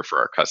secure for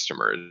our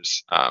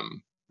customers.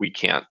 We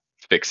can't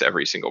fix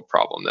every single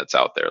problem that's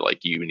out there. Like,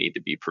 you need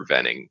to be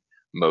preventing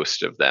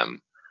most of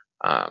them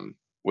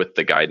with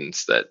the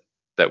guidance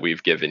that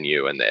we've given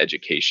you, and the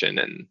education,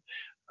 and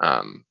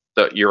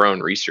your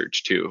own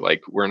research too.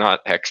 Like, we're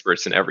not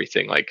experts in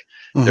everything. Like,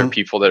 there are Mm-hmm.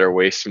 people that are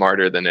way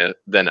smarter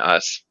than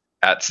us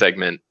at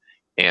Segment,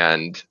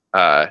 and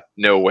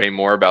know way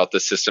more about the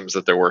systems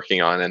that they're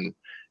working on, and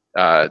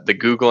the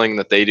Googling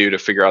that they do to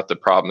figure out the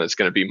problem is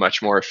going to be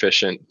much more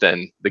efficient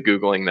than the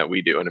Googling that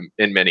we do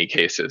in many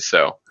cases.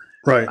 So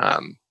Right.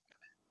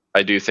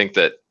 I do think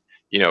that,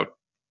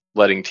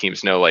 letting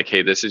teams know like,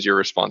 hey, this is your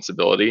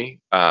responsibility,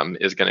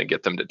 is going to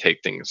get them to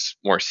take things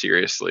more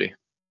seriously.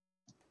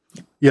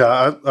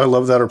 Yeah, I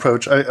love that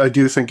approach. I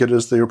do think it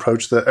is the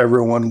approach that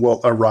everyone will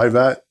arrive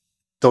at.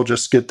 They'll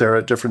just get there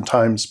at different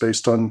times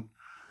based on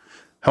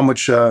how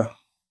much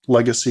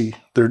legacy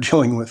they're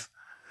dealing with.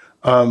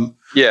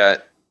 Yeah.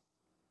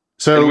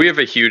 So, and we have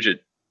a huge.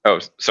 Oh,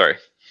 sorry.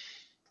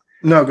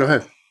 No, go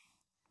ahead.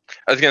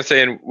 I was gonna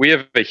say, and we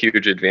have a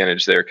huge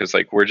advantage there, because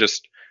like, we're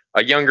just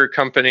a younger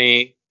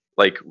company.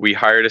 Like, we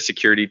hired a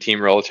security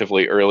team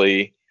relatively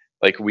early.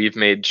 Like, we've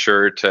made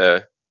sure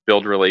to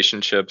build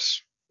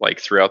relationships like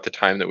throughout the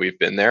time that we've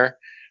been there.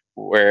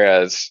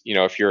 Whereas,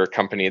 if you're a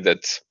company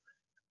that's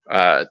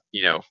a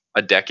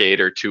decade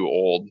or two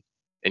old,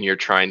 and you're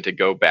trying to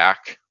go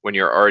back when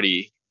you're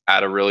already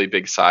at a really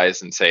big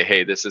size and say,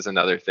 hey, this is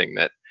another thing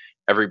that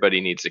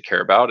everybody needs to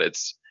care about,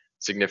 it's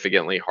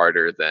significantly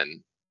harder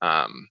than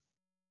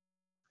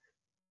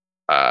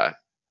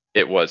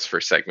it was for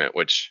Segment,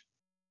 which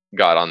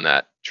got on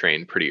that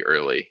train pretty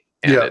early,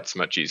 and Yeah. it's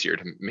much easier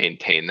to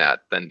maintain that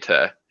than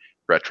to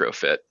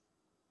retrofit.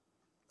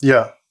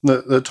 Yeah,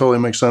 that totally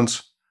makes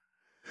sense.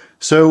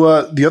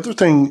 So the other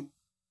thing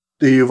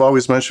that you've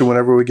always mentioned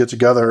whenever we get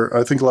together,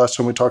 I think the last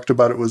time we talked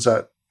about it was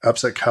at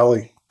AppSec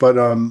Cali, but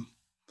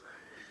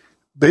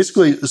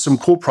basically some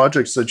cool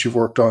projects that you've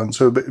worked on.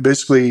 So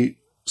basically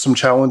some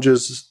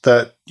challenges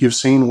that you've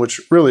seen, which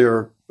really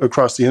are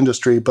across the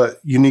industry, but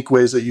unique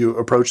ways that you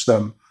approach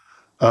them.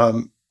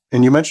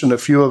 And you mentioned a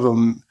few of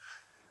them,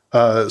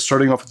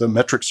 starting off with the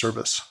metric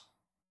service.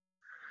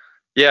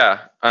 Yeah,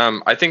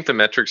 I think the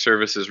metric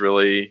service is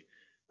really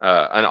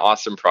an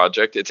awesome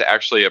project. It's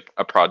actually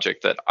a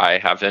project that I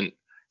haven't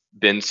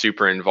been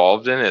super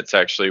involved in. It's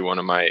actually one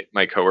of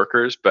my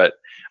coworkers, but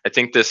I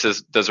think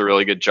this does a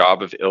really good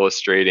job of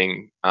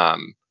illustrating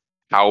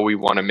how we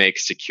want to make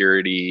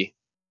security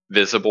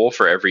visible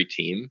for every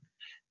team.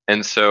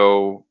 And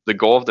so the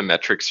goal of the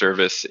metric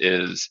service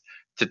is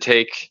to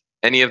take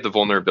any of the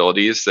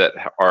vulnerabilities that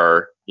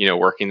are,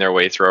 working their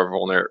way through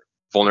our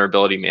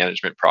vulnerability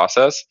management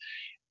process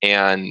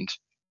and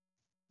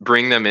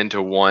bring them into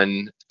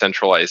one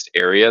centralized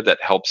area that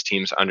helps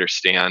teams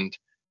understand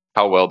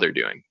how well they're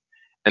doing.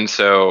 And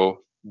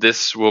so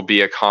this will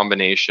be a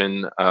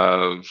combination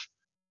of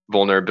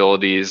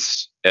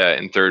vulnerabilities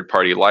in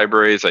third-party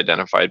libraries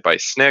identified by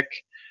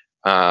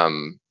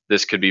SNCC.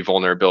 This could be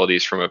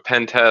vulnerabilities from a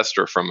pen test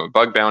or from a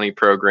bug bounty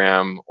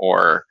program,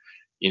 or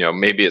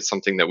maybe it's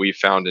something that we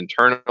found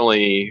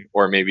internally,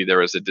 or maybe there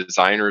was a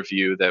design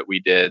review that we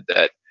did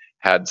that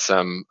had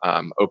some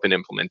open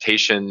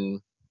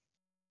implementation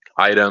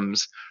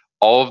items.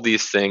 All of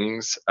these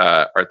things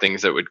are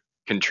things that would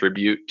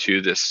contribute to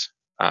this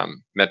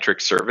metric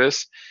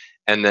service.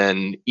 And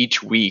then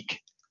each week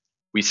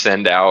we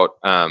send out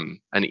an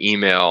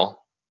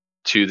email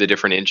to the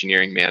different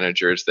engineering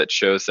managers that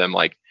shows them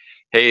like,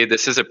 hey,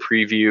 this is a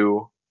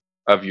preview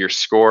of your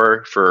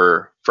score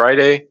for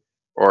Friday,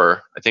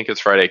 or I think it's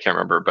Friday, I can't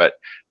remember. But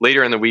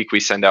later in the week, we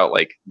send out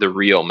like the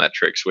real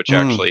metrics, which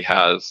actually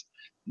has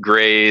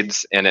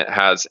grades, and it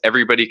has,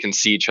 everybody can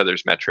see each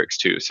other's metrics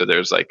too. So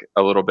there's like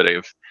a little bit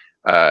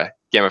of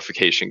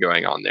gamification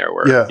going on there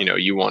where,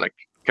 you want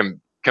to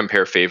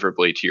compare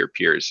favorably to your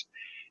peers.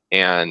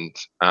 And,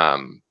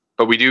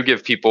 but we do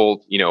give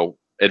people,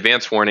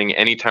 advance warning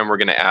anytime we're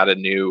going to add a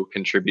new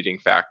contributing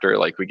factor.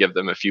 Like we give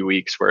them a few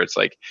weeks where it's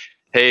like,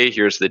 hey,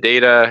 here's the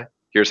data,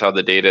 here's how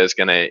the data is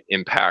going to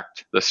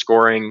impact the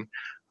scoring.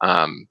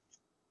 Give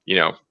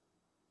some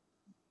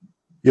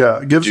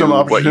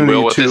opportunity what you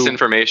will with to this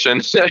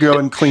information. go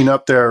and clean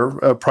up there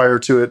prior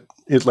to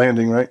it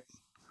landing, right?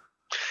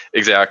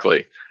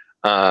 Exactly.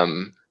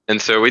 And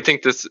so we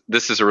think this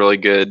is a really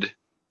good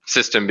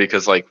system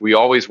because like we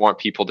always want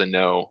people to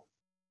know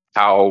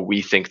how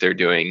we think they're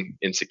doing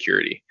in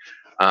security.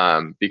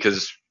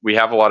 Because we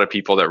have a lot of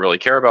people that really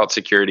care about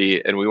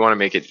security, and we want to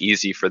make it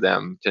easy for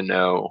them to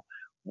know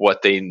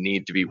what they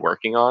need to be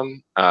working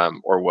on,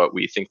 or what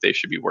we think they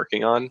should be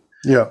working on.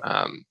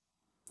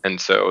 And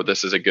so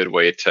this is a good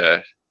way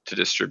to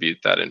distribute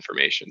that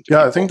information to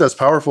people. I think that's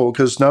powerful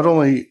because not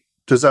only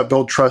does that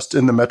build trust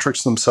in the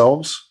metrics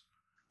themselves,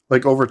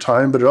 like over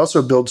time, but it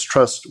also builds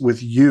trust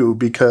with you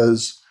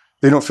because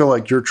they don't feel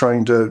like you're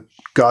trying to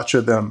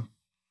gotcha them.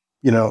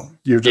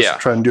 You're just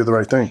trying to do the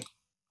right thing.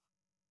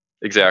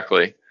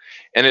 Exactly.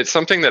 And it's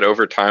something that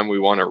over time we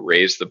want to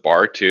raise the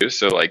bar too.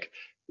 So like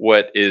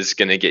what is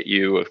going to get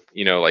you,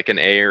 like an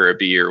A or a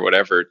B or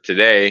whatever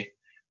today,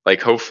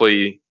 like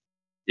hopefully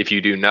if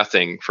you do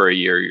nothing for a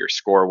year, your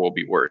score will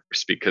be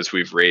worse because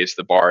we've raised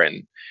the bar.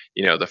 And,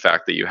 the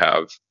fact that you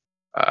have,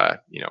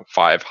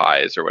 5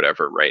 highs or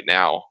whatever right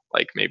now,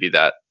 like maybe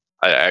that,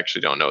 I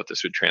actually don't know what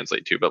this would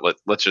translate to, but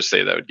let's just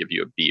say that would give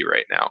you a B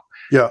right now.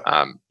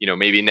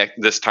 Maybe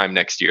this time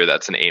next year,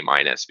 that's an A-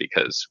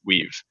 because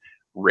we've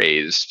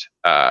raised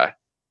the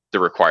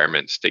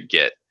requirements to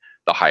get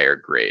the higher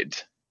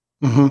grades.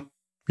 Mm-hmm.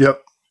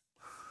 Yep.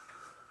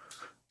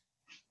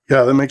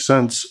 Yeah, that makes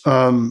sense.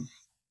 And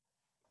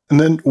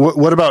then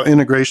what about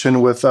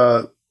integration with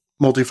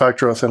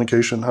multi-factor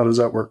authentication? How does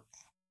that work?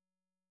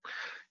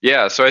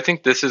 Yeah, so I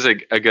think this is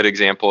a good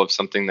example of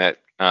something that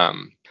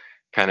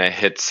kind of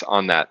hits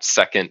on that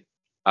second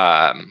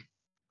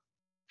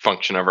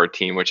function of our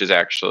team, which is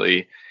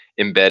actually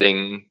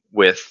embedding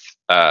with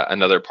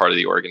another part of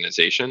the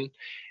organization.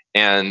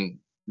 And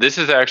this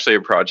is actually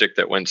a project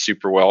that went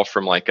super well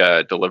from like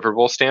a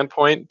deliverable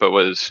standpoint, but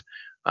was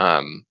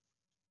kind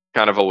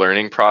of a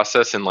learning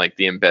process in like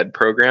the embed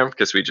program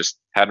because we just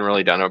hadn't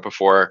really done it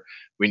before.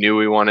 We knew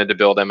we wanted to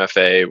build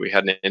MFA. We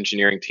had an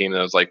engineering team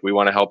that was like, we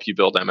want to help you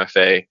build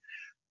MFA.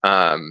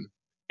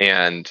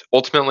 And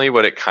ultimately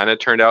what it kind of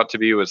turned out to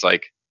be was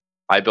like,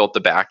 I built the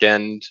back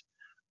end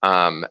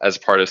as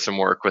part of some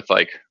work with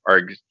like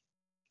our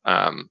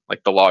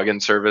like the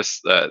login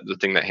service, the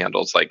thing that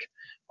handles like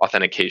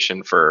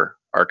authentication for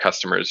our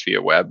customers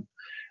via web.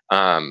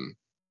 And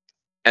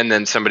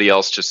then somebody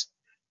else just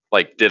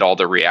like did all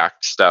the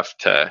React stuff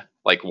to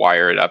like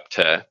wire it up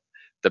to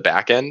the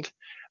back end.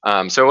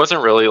 So it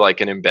wasn't really like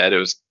an embed. It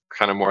was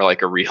kind of more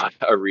like a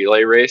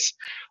relay race.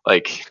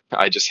 Like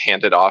I just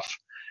handed off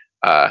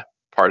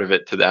part of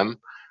it to them.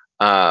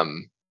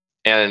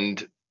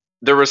 And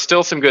there was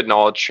still some good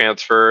knowledge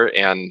transfer,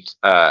 and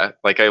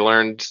like I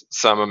learned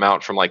some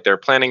amount from like their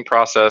planning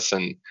process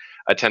and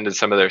attended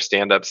some of their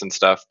stand-ups and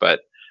stuff, but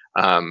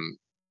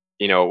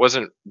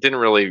it didn't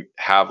really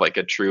have like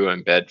a true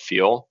embed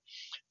feel.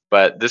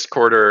 But this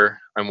quarter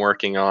I'm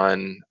working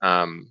on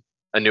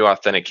a new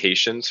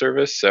authentication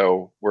service.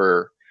 So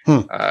we're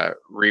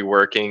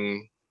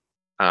reworking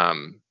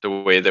the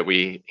way that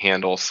we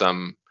handle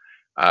some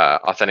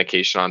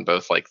authentication on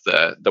both like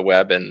the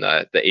web and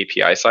the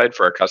API side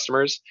for our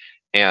customers.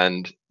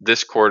 And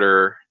this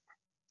quarter,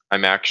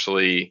 I'm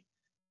actually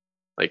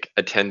like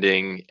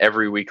attending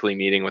every weekly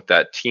meeting with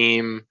that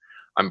team.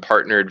 I'm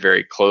partnered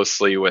very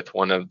closely with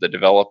one of the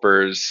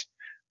developers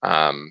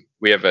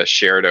We have a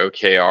shared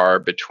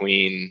OKR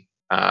between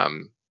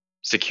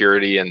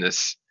security and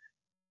this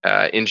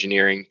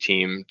engineering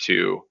team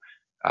to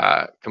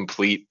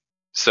complete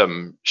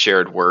some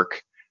shared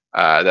work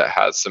that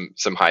has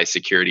some high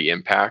security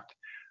impact.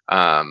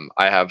 I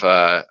have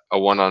a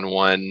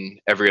one-on-one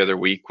every other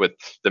week with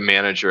the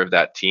manager of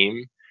that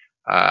team.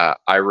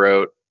 I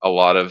wrote a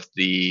lot of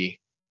the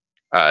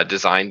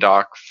design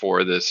doc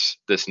for this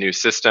new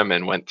system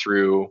and went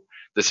through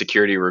the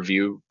security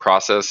review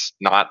process,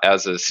 not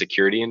as a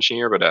security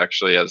engineer, but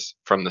actually as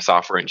from the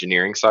software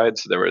engineering side.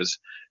 So there was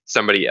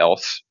somebody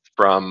else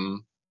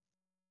from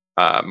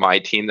my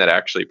team that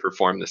actually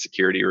performed the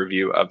security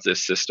review of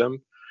this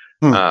system.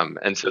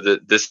 And so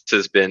this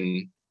has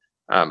been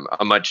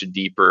a much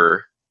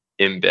deeper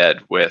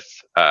embed with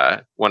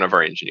one of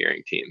our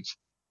engineering teams.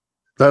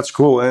 That's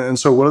cool. And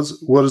so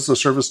what does the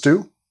service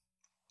do?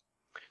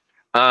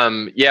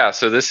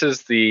 So this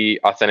is the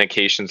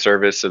authentication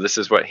service. So this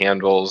is what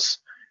handles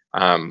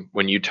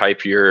when you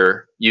type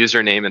your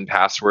username and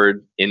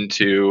password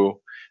into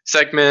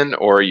Segment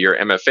or your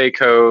MFA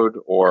code,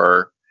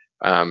 or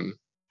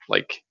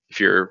like if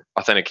you're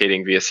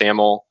authenticating via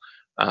SAML,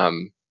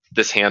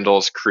 this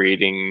handles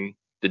creating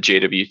the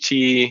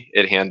JWT.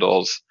 It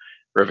handles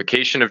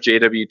revocation of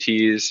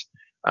JWTs.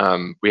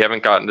 We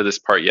haven't gotten to this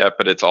part yet,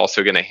 but it's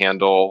also going to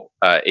handle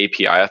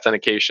API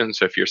authentication.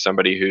 So if you're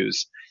somebody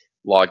who's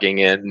logging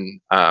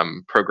in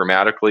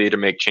programmatically to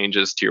make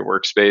changes to your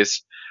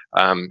workspace,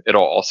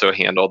 it'll also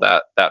handle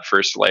that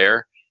first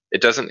layer.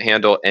 It doesn't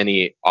handle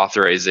any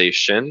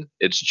authorization.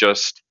 It's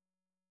just,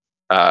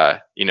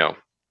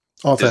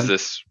 is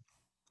this?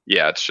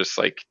 Yeah, it's just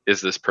like,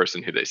 is this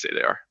person who they say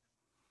they are?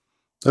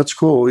 That's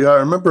cool. Yeah, I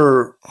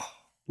remember a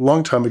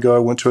long time ago I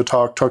went to a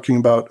talk talking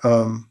about.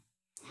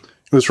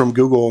 It was from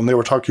Google, and they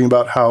were talking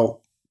about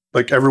how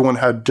like everyone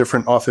had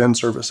different auth-in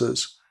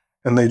services,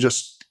 and they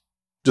just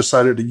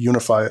decided to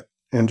unify it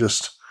and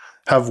just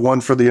have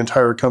one for the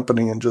entire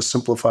company and just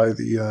simplify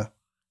the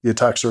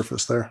attack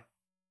surface there.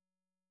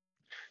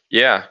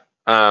 Yeah,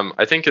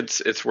 I think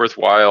it's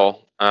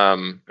worthwhile.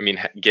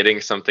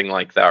 Getting something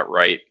like that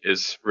right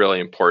is really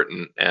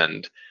important,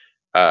 and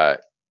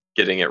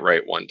getting it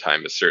right one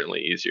time is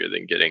certainly easier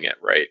than getting it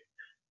right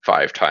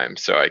 5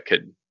 times. So I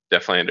could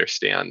definitely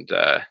understand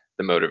the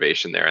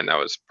motivation there, and that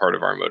was part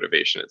of our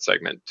motivation at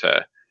Segment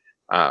to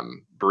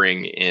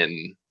bring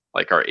in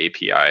like our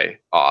API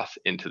auth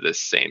into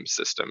this same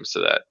system,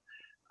 so that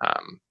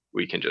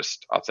we can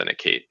just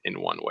authenticate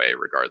in one way,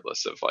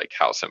 regardless of like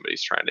how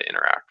somebody's trying to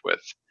interact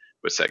with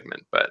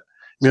Segment. But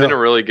it's been a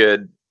really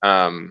good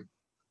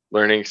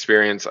learning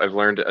experience. I've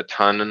learned a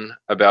ton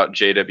about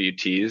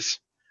JWTs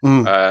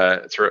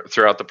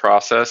throughout the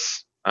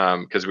process,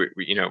 because we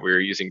were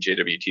using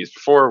JWTs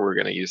before. We're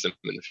going to use them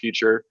in the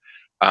future,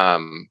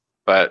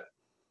 but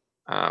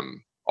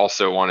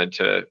also wanted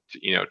to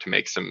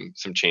make some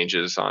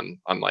changes on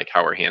like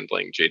how we're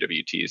handling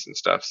JWTs and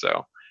stuff.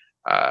 So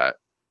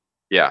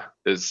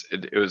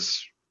it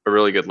was a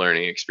really good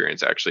learning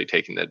experience, actually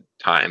taking the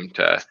time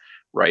to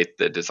write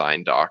the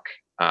design doc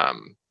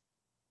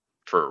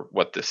for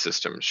what this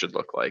system should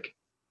look like.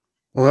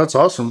 Well, that's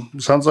awesome.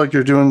 Sounds like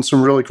you're doing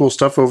some really cool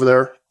stuff over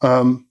there.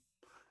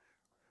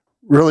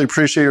 Really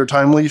appreciate your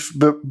time, Leif.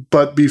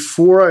 But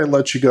before I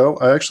let you go,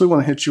 I actually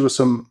want to hit you with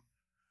some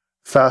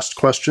fast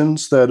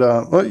questions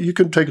that you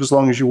can take as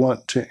long as you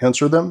want to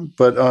answer them,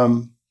 but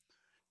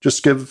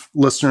just give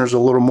listeners a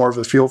little more of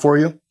a feel for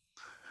you.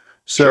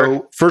 So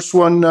sure. First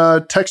one,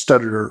 text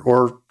editor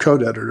or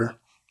code editor?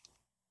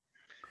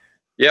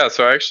 Yeah,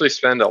 so I actually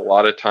spend a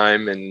lot of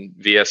time in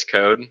VS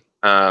Code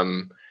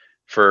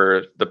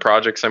for the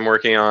projects I'm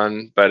working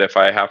on. But if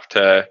I have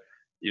to,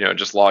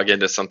 just log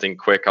into something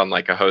quick on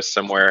like a host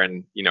somewhere,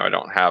 and I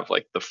don't have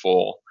like the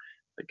full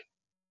like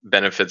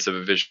benefits of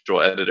a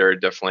visual editor,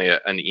 definitely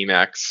an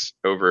Emacs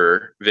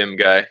over Vim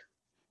guy.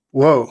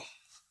 Whoa,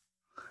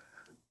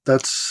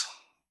 that's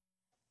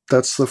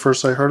the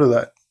first I heard of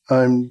that.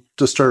 I'm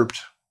disturbed,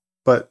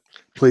 but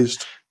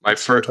pleased. My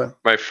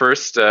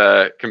first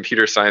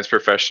computer science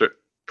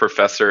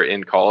professor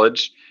in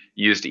college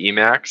used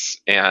Emacs,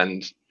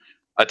 and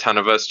a ton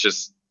of us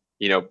just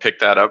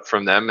picked that up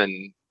from them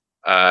and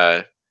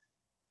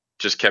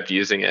just kept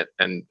using it.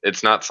 And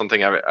it's not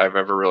something I've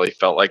ever really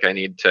felt like I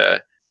need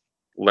to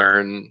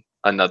learn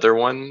another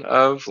one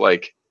of.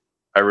 Like,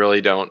 I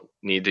really don't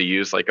need to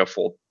use like a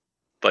full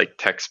like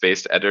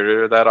text-based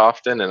editor that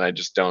often, and I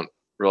just don't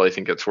really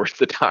think it's worth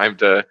the time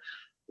to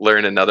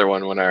learn another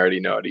one when I already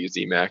know how to use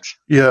Emacs.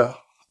 Yeah,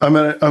 I'm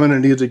gonna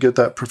need to get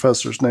that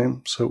professor's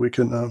name so we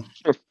can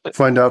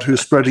find out who's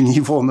spreading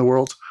evil in the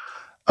world.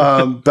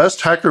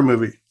 Best hacker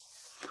movie?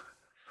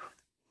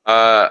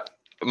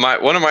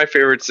 One of my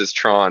favorites is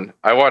Tron.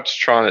 I watched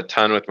Tron a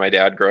ton with my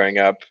dad growing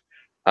up.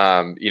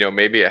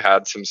 Maybe it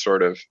had some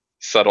sort of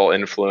subtle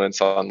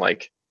influence on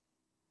like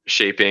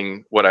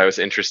shaping what I was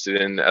interested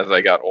in as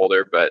I got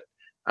older. But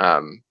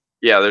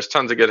there's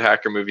tons of good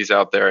hacker movies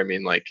out there. I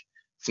mean, like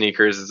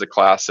Sneakers is a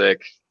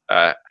classic.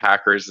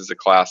 Hackers is a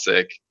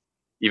classic.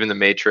 Even The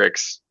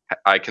Matrix,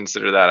 I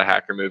consider that a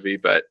hacker movie.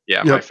 But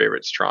yeah, my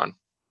favorite's Tron.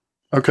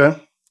 Okay.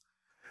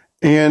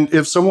 And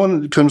if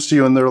someone comes to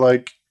you and they're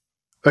like,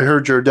 I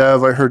heard you're a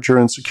dev, I heard you're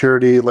in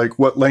security, like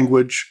what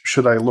language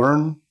should I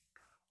learn?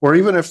 Or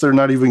even if they're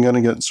not even going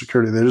to get in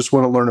security, they just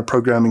want to learn a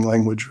programming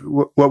language,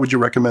 what would you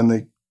recommend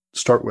they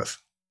start with?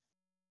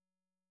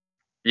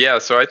 Yeah,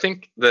 so I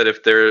think that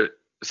if there's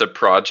a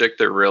project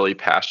they're really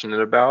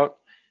passionate about,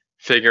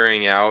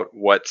 figuring out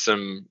what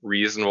some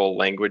reasonable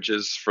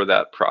languages for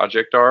that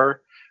project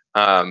are,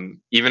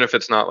 even if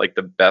it's not like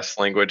the best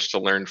language to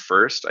learn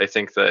first, I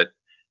think that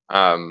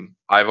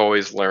I've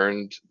always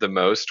learned the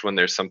most when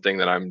there's something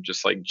that I'm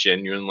just like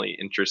genuinely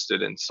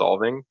interested in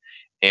solving.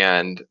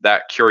 And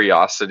that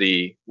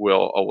curiosity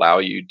will allow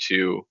you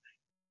to,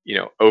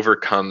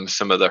 overcome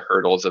some of the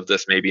hurdles of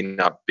this maybe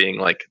not being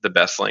like the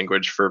best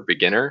language for a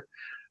beginner.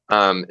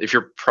 If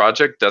your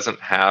project doesn't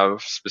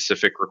have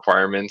specific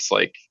requirements,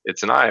 like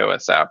it's an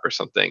iOS app or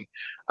something,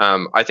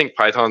 I think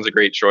Python's a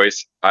great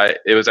choice.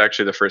 It was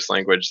actually the first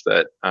language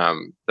that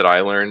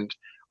I learned.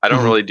 I don't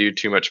Mm-hmm. really do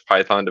too much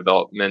Python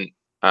development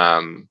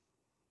um,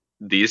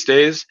 these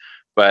days,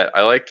 but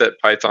I like that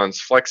Python's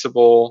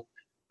flexible.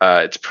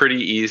 It's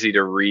pretty easy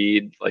to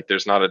read. Like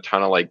there's not a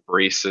ton of like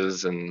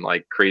braces and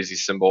like crazy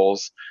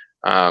symbols.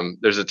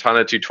 There's a ton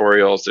of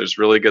tutorials. There's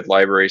really good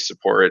library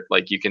support.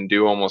 Like you can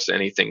do almost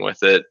anything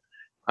with it.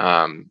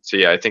 So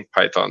yeah, I think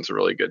Python's a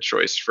really good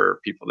choice for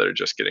people that are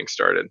just getting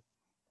started.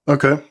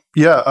 Okay.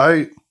 Yeah,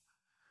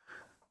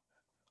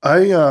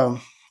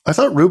 I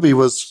thought Ruby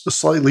was a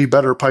slightly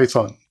better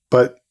Python,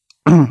 but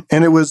and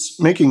it was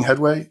making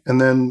headway,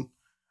 and then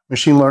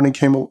machine learning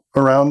came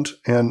around,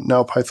 and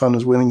now Python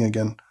is winning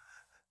again.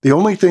 The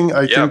only thing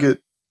I Yeah. think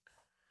it,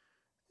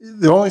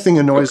 the only thing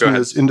Oh, annoys go me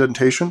ahead. is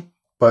indentation,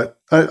 but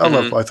I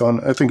love Hmm.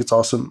 Python. I think it's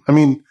awesome. I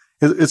mean,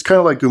 it's kind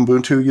of like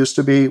Ubuntu used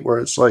to be, where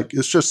it's like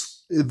it's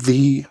just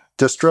the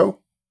distro,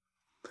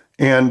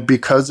 and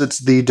because it's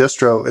the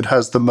distro, it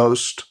has the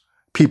most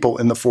people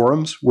in the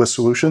forums with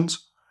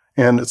solutions,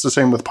 and it's the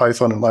same with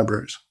Python and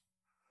libraries.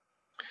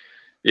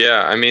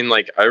 Yeah, I mean,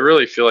 like I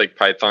really feel like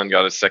Python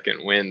got a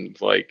second wind.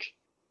 Like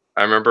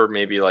I remember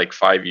maybe like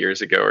 5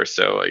 years ago or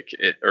so, like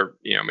it, or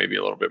maybe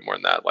a little bit more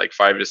than that, like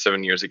 5 to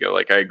 7 years ago.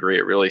 Like I agree,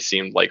 it really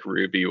seemed like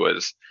Ruby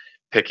was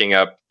picking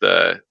up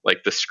the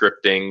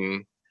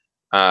scripting,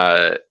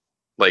 uh,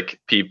 like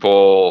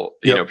people,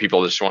 Yep.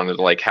 people just wanted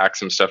to like hack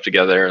some stuff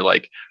together.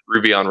 Like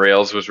Ruby on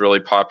Rails was really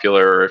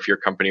popular, or if your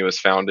company was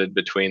founded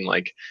between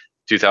like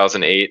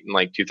 2008 and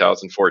like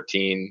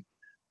 2014.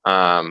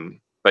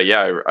 But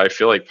yeah, I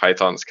feel like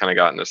Python's kind of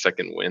gotten a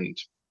second wind.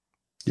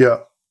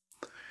 Yeah.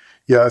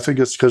 Yeah, I think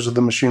it's because of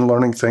the machine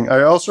learning thing.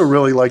 I also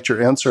really liked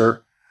your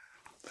answer.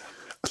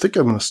 I think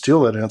I'm going to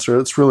steal that answer.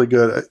 It's really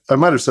good. I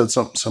might have said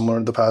something similar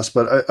in the past,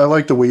 but I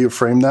like the way you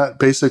frame that.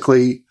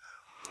 Basically,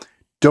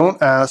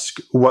 don't ask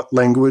what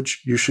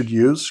language you should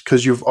use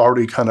because you've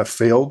already kind of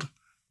failed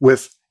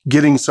with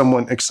getting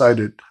someone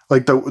excited.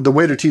 Like the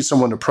way to teach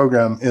someone to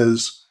program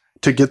is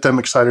to get them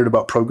excited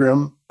about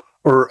program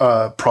or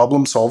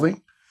problem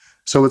solving.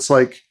 So it's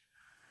like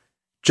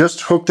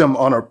just hook them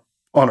on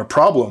a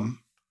problem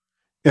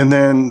and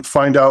then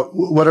find out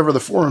whatever the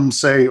forums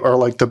say are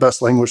like the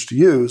best language to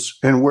use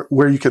and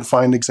where you can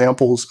find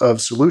examples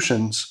of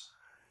solutions.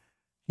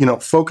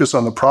 Focus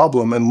on the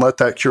problem and let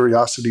that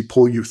curiosity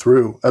pull you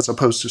through as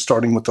opposed to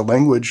starting with the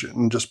language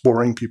and just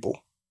boring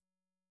people.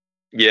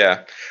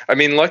 Yeah. I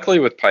mean, luckily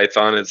with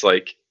Python, it's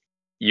like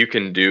you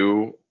can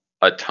do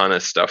a ton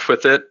of stuff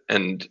with it.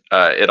 And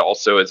it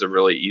also is a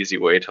really easy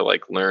way to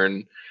like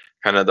learn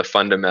kind of the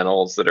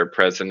fundamentals that are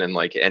present in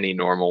like any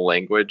normal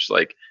language,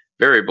 like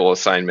variable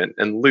assignment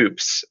and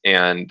loops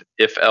and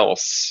if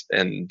else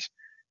and,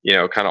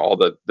 kind of all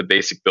the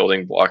basic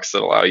building blocks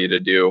that allow you to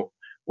do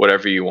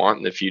whatever you want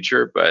in the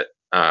future. But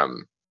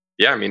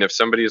yeah, I mean, if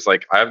somebody's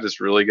like, I have this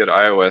really good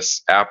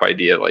iOS app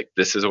idea, like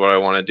this is what I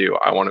want to do,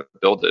 I want to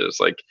build it. It's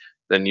like,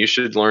 then you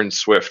should learn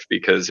Swift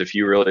because if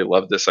you really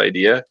love this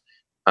idea,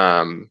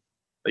 um,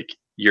 like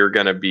you're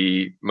gonna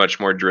be much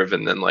more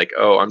driven than like,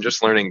 oh, I'm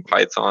just learning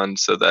Python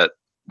so that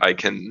I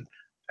can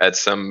at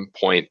some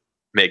point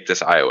make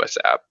this iOS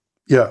app.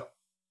 Yeah.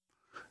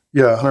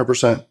 Yeah.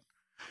 100%.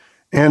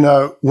 And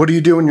what do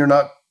you do when you're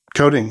not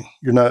coding?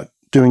 You're not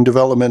doing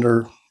development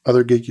or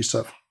other geeky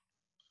stuff?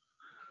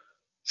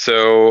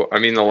 So, I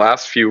mean, the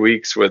last few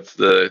weeks with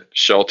the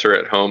shelter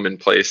at home in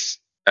place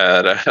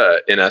at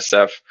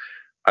NSF,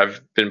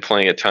 I've been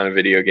playing a ton of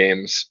video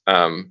games.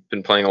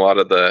 Been playing a lot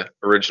of the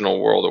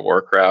original World of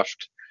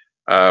Warcraft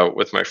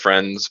with my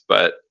friends,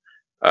 but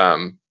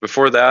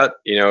before that,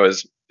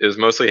 is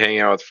mostly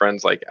hanging out with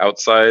friends like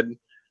outside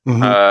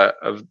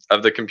Mm-hmm.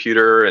 of the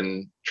computer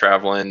and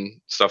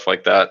traveling stuff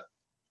like that.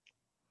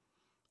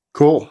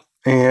 Cool.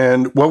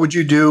 And what would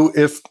you do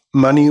if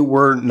money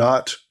were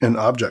not an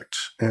object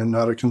and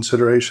not a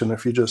consideration?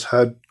 If you just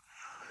had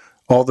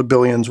all the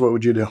billions, what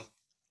would you do?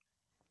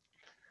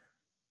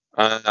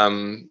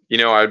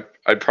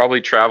 I'd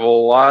probably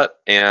travel a lot,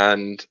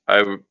 and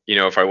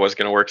if I was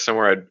going to work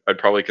somewhere, I'd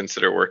probably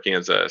consider working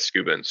as a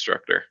scuba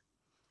instructor.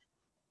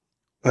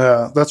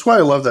 That's why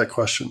I love that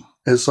question.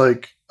 It's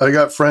like I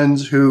got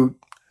friends who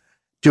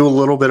do a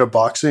little bit of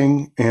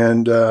boxing,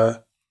 and I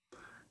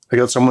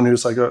got someone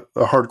who's like a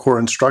hardcore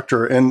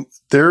instructor, and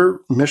their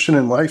mission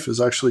in life is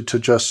actually to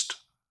just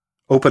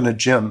open a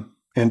gym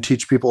and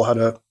teach people how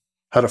to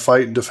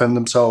fight and defend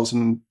themselves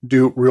and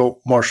do real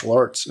martial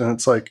arts. And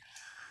it's like,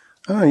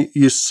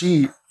 you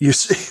see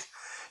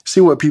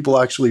what people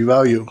actually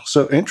value.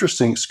 So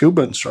interesting,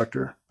 scuba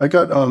instructor. I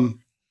got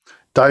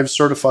dive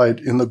certified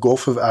in the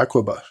Gulf of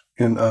Aqaba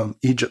in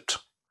Egypt.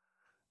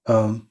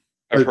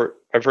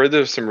 I've heard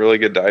there's some really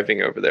good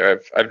diving over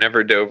there. I've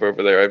never dove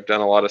over there. I've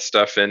done a lot of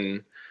stuff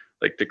in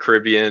like the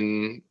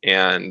Caribbean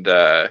and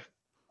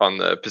on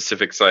the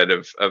Pacific side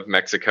of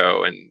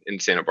Mexico and in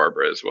Santa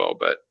Barbara as well,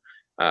 but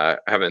I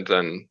haven't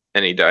done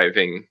any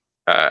diving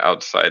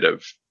outside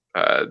of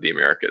the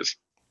Americas.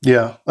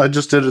 Yeah, I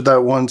just did it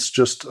that once,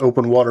 just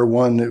open water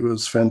one. It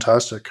was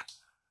fantastic.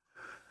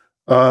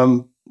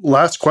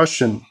 Last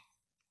question.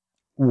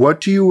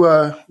 What do you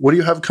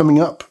have coming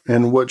up,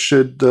 and what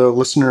should the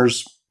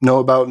listeners know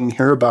about and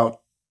hear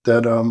about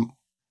that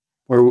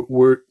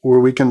where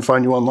we can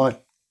find you online?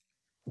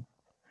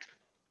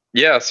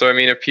 Yeah, so I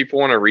mean, if people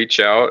want to reach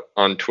out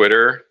on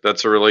Twitter,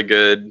 that's a really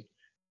good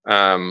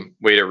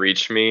way to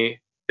reach me.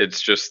 It's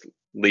just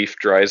Leif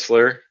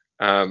Dreizler.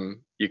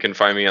 You can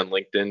find me on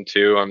LinkedIn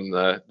too. I'm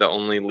the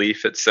only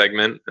Leif at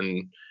Segment,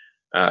 and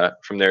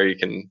from there you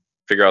can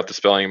figure out the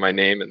spelling of my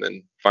name and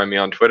then find me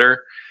on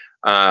Twitter.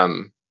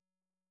 And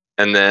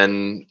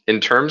then in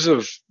terms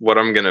of what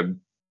I'm gonna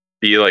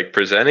be like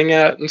presenting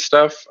at and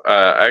stuff,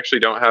 I actually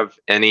don't have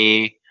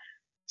any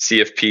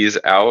CFPs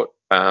out.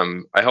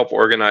 I help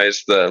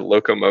organize the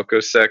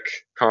Locomocosec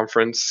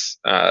conference.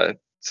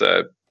 It's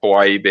a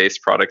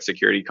Hawaii-based product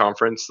security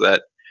conference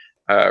that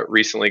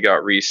recently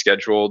got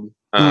rescheduled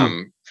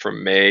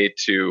from May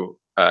to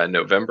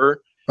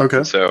November.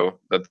 Okay. So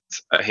that's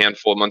a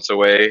handful of months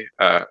away.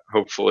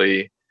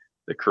 Hopefully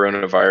the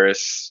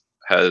coronavirus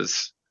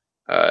has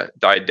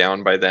died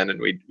down by then and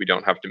we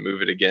don't have to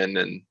move it again.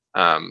 And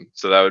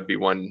so that would be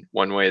one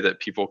way that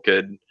people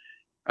could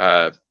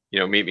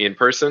meet me in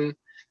person.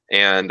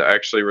 And I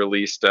actually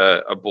released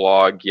a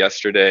blog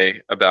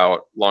yesterday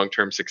about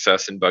long-term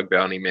success in bug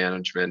bounty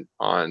management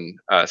on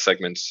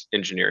Segment's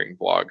engineering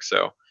blog.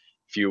 So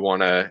if you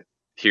want to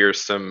hear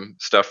some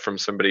stuff from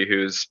somebody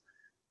who's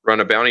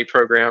run a bounty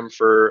program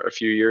for a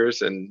few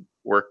years and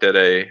worked at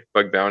a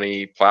bug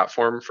bounty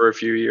platform for a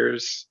few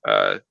years,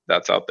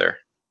 that's out there.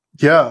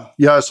 Yeah,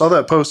 I saw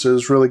that post. It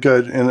was really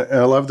good. And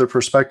I love the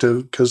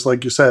perspective because,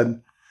 like you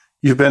said,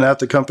 you've been at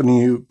the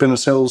company, you've been a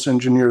sales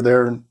engineer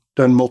there and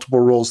done multiple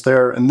roles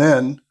there. And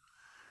then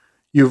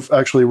you've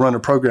actually run a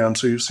program.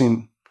 So you've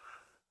seen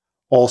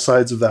all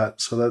sides of that.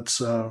 So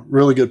that's a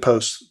really good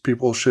post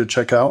people should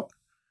check out.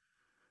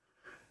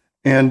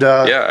 And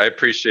yeah, I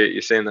appreciate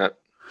you saying that.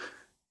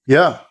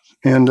 Yeah.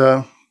 And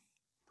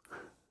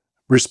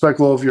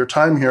respectful of your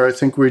time here, I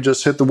think we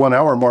just hit the 1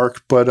 hour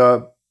mark.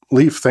 But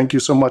Leif, thank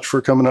you so much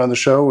for coming on the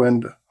show.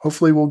 And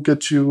hopefully we'll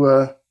get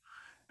you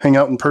hang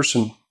out in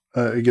person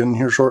again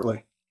here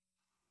shortly.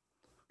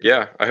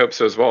 Yeah, I hope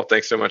so as well.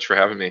 Thanks so much for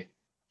having me.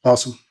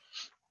 Awesome.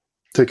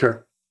 Take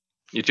care.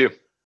 You too.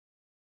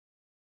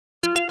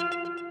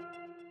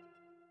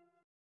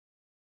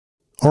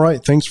 All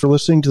right. Thanks for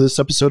listening to this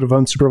episode of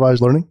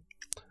Unsupervised Learning.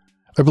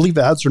 I believe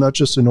ads are not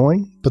just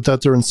annoying, but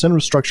that their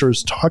incentive structure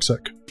is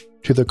toxic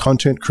to the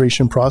content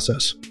creation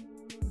process.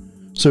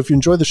 So if you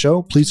enjoy the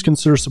show, please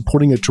consider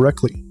supporting it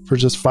directly for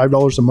just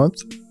 $5 a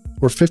month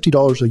or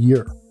 $50 a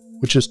year,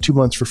 which is 2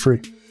 months for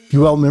free.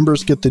 UL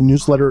members get the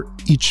newsletter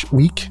each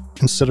week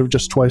instead of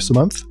just twice a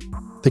month.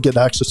 They get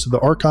access to the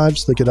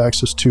archives. They get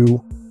access to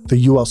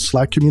the UL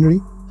Slack community,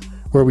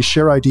 where we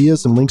share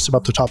ideas and links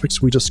about the topics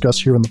we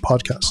discuss here in the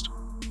podcast.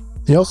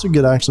 They also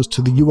get access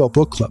to the UL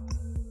Book Club,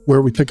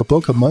 where we pick a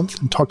book a month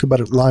and talk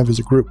about it live as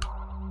a group.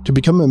 To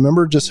become a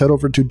member, just head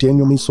over to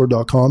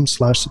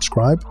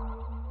danielmiessler.com/subscribe.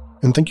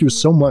 And thank you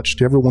so much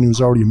to everyone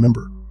who's already a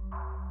member.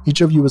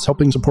 Each of you is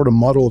helping support a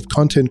model of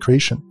content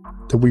creation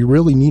that we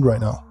really need right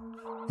now.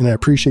 And I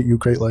appreciate you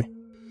greatly.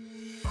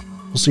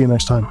 We'll see you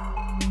next time.